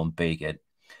foil and bake it.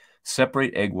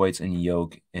 Separate egg whites and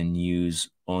yolk and use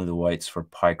only the whites for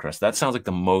pie crust. That sounds like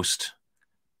the most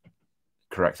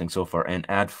correct thing so far. And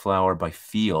add flour by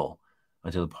feel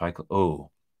until the pie. Oh,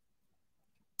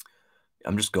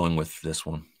 I'm just going with this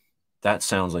one. That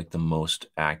sounds like the most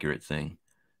accurate thing.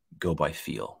 Go by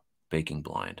feel. Baking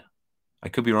blind. I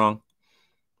could be wrong,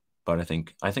 but I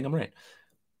think I'm right.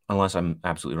 Unless I'm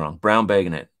absolutely wrong. Brown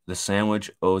bagonet. The sandwich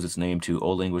owes its name to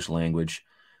Old English language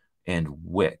and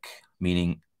wick,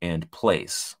 meaning and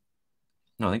place.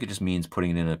 No, I think it just means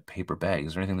putting it in a paper bag.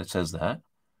 Is there anything that says that?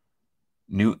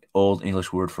 New Old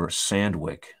English word for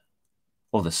sandwick.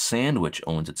 Oh, the sandwich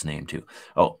owns its name too.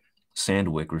 Oh,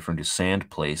 sandwick, referring to sand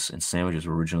place, and sandwiches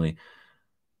were originally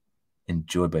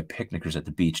enjoyed by picnickers at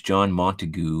the beach. John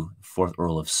Montagu, 4th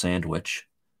Earl of Sandwich.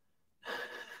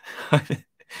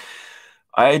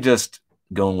 I just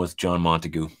going with John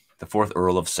Montagu, the 4th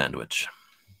Earl of Sandwich.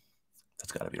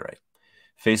 That's got to be right.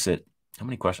 Face it. How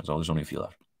many questions? Oh, there's only a few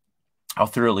left. How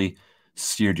thoroughly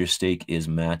seared your steak is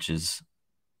matches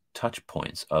touch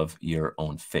points of your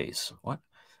own face. What?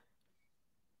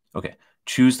 Okay.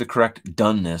 Choose the correct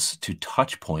doneness to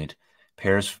touch point.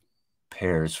 Pairs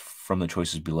from the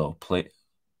choices below. Place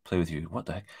Play with you. What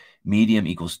the heck? Medium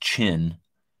equals chin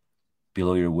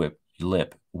below your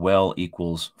lip. Well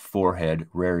equals forehead.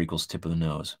 Rare equals tip of the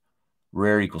nose.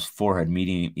 Rare equals forehead.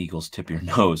 Medium equals tip of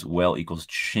your nose. Well equals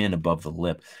chin above the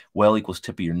lip. Well equals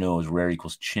tip of your nose. Rare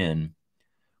equals chin.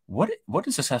 What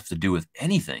does this have to do with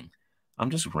anything? I'm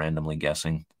just randomly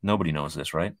guessing. Nobody knows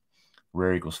this, right?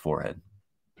 Rare equals forehead.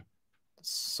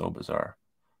 So bizarre.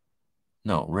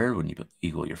 No, rare wouldn't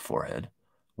equal your forehead.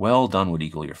 Well done would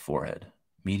equal your forehead.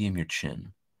 Medium, your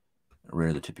chin.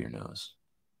 Rare, the tip of your nose.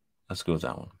 Let's go with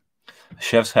that one. A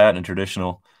chef's hat and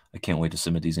traditional. I can't wait to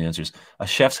submit these answers. A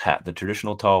chef's hat, the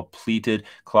traditional tall, pleated,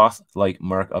 cloth-like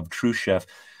mark of a true chef.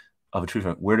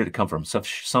 Where did it come from?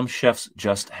 Some chefs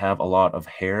just have a lot of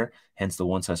hair, hence the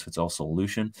one-size-fits-all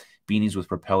solution. Beanies with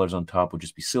propellers on top would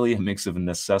just be silly. A mix of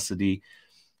necessity,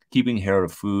 keeping hair out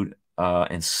of food,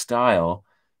 and style.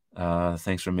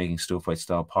 Thanks for making stovepipe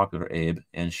style popular, Abe.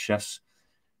 And chefs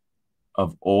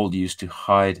of old used to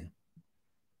hide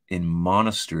in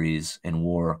monasteries and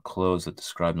wore clothes that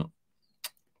describe them.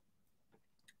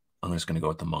 I'm just going to go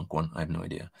with the monk one. I have no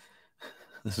idea.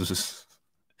 This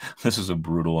is a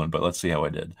brutal one, but let's see how I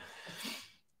did.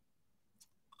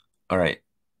 All right.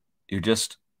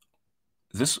 Wait,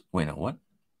 no, what?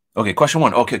 Okay, question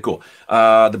 1. Okay, cool.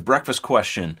 The breakfast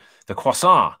question. The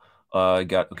croissant.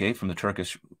 Got, okay, from the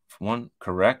Turkish one,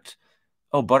 correct.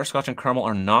 Oh, butterscotch and caramel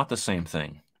are not the same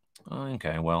thing.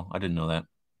 Okay, well, I didn't know that.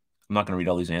 I'm not going to read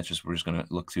all these answers. We're just going to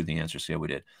look through the answers, see how we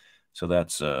did. So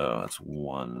that's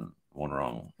one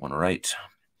wrong, one right.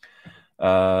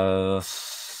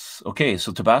 Okay,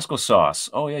 so Tabasco sauce.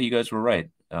 Oh, yeah, you guys were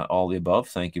right. All the above.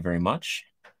 Thank you very much.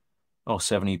 Oh,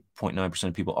 70.9%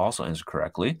 of people also answered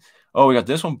correctly. Oh, we got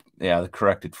this one. Yeah, the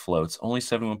corrected floats. Only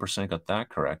 71% got that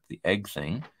correct. The egg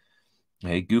thing.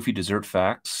 Hey, goofy dessert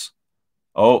facts.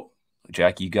 Oh,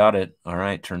 Jackie, you got it. All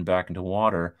right, turn back into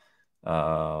water.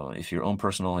 If your own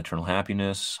personal eternal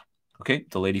happiness. Okay,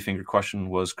 the ladyfinger question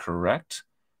was correct.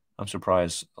 I'm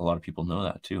surprised a lot of people know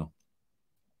that too.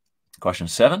 Question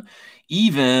 7.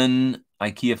 Even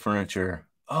IKEA furniture.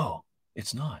 Oh,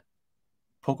 it's not.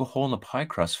 Poke a hole in the pie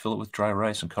crust, fill it with dry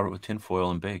rice, and cover it with tin foil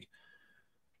and bake.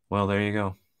 Well, there you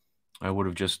go. I would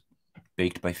have just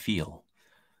baked by feel.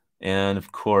 And,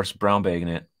 of course, brown bag in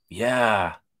it.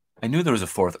 Yeah. I knew there was a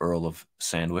 4th Earl of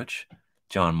Sandwich.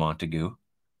 John Montagu.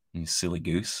 You silly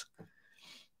goose.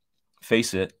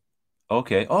 Face it.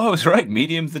 Okay. Oh, I was right.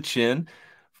 Medium's the chin.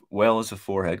 Well is the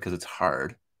forehead because it's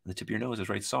hard. The tip of your nose is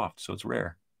right soft, so it's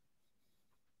rare.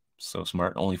 So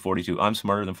smart. Only 42. I'm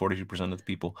smarter than 42% of the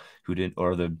people who did,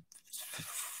 or the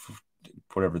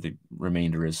whatever the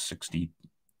remainder is, 68%.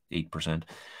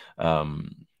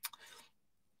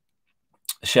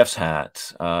 Chef's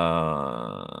hat.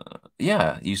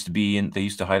 Yeah, it used to be in. They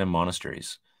used to hide in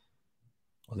monasteries.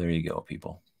 Well, there you go,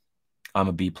 people. I'm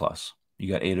a B+.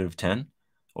 You got 8 out of 10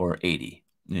 or 80.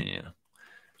 Yeah.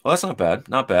 Well, that's not bad.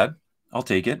 Not bad. I'll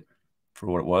take it for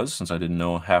what it was, since I didn't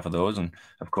know half of those. And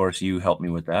of course, you helped me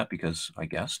with that because I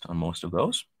guessed on most of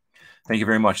those. Thank you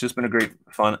very much. This has been a great,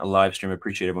 fun live stream. I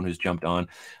appreciate everyone who's jumped on,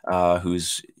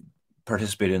 who's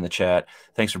participated in the chat.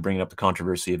 Thanks for bringing up the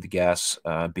controversy of the gas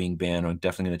being banned. I'm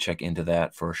definitely going to check into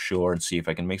that for sure and see if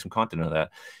I can make some content of that.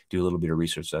 Do a little bit of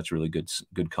research. That's really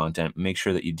good content. Make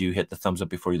sure that you do hit the thumbs up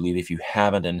before you leave if you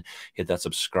haven't, and hit that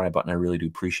subscribe button. I really do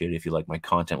appreciate it if you like my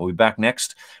content. We'll be back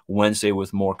next Wednesday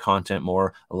with more content,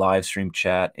 more live stream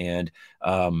chat, and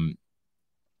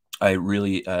I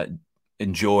really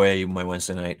enjoy my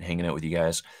Wednesday night hanging out with you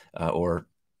guys, or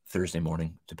Thursday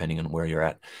morning, depending on where you're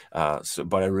at.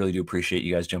 But I really do appreciate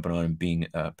you guys jumping on and being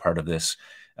part of this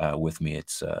with me.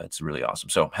 It's really awesome.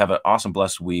 So have an awesome,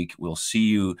 blessed week. We'll see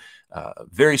you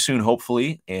very soon,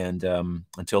 hopefully. And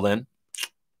until then,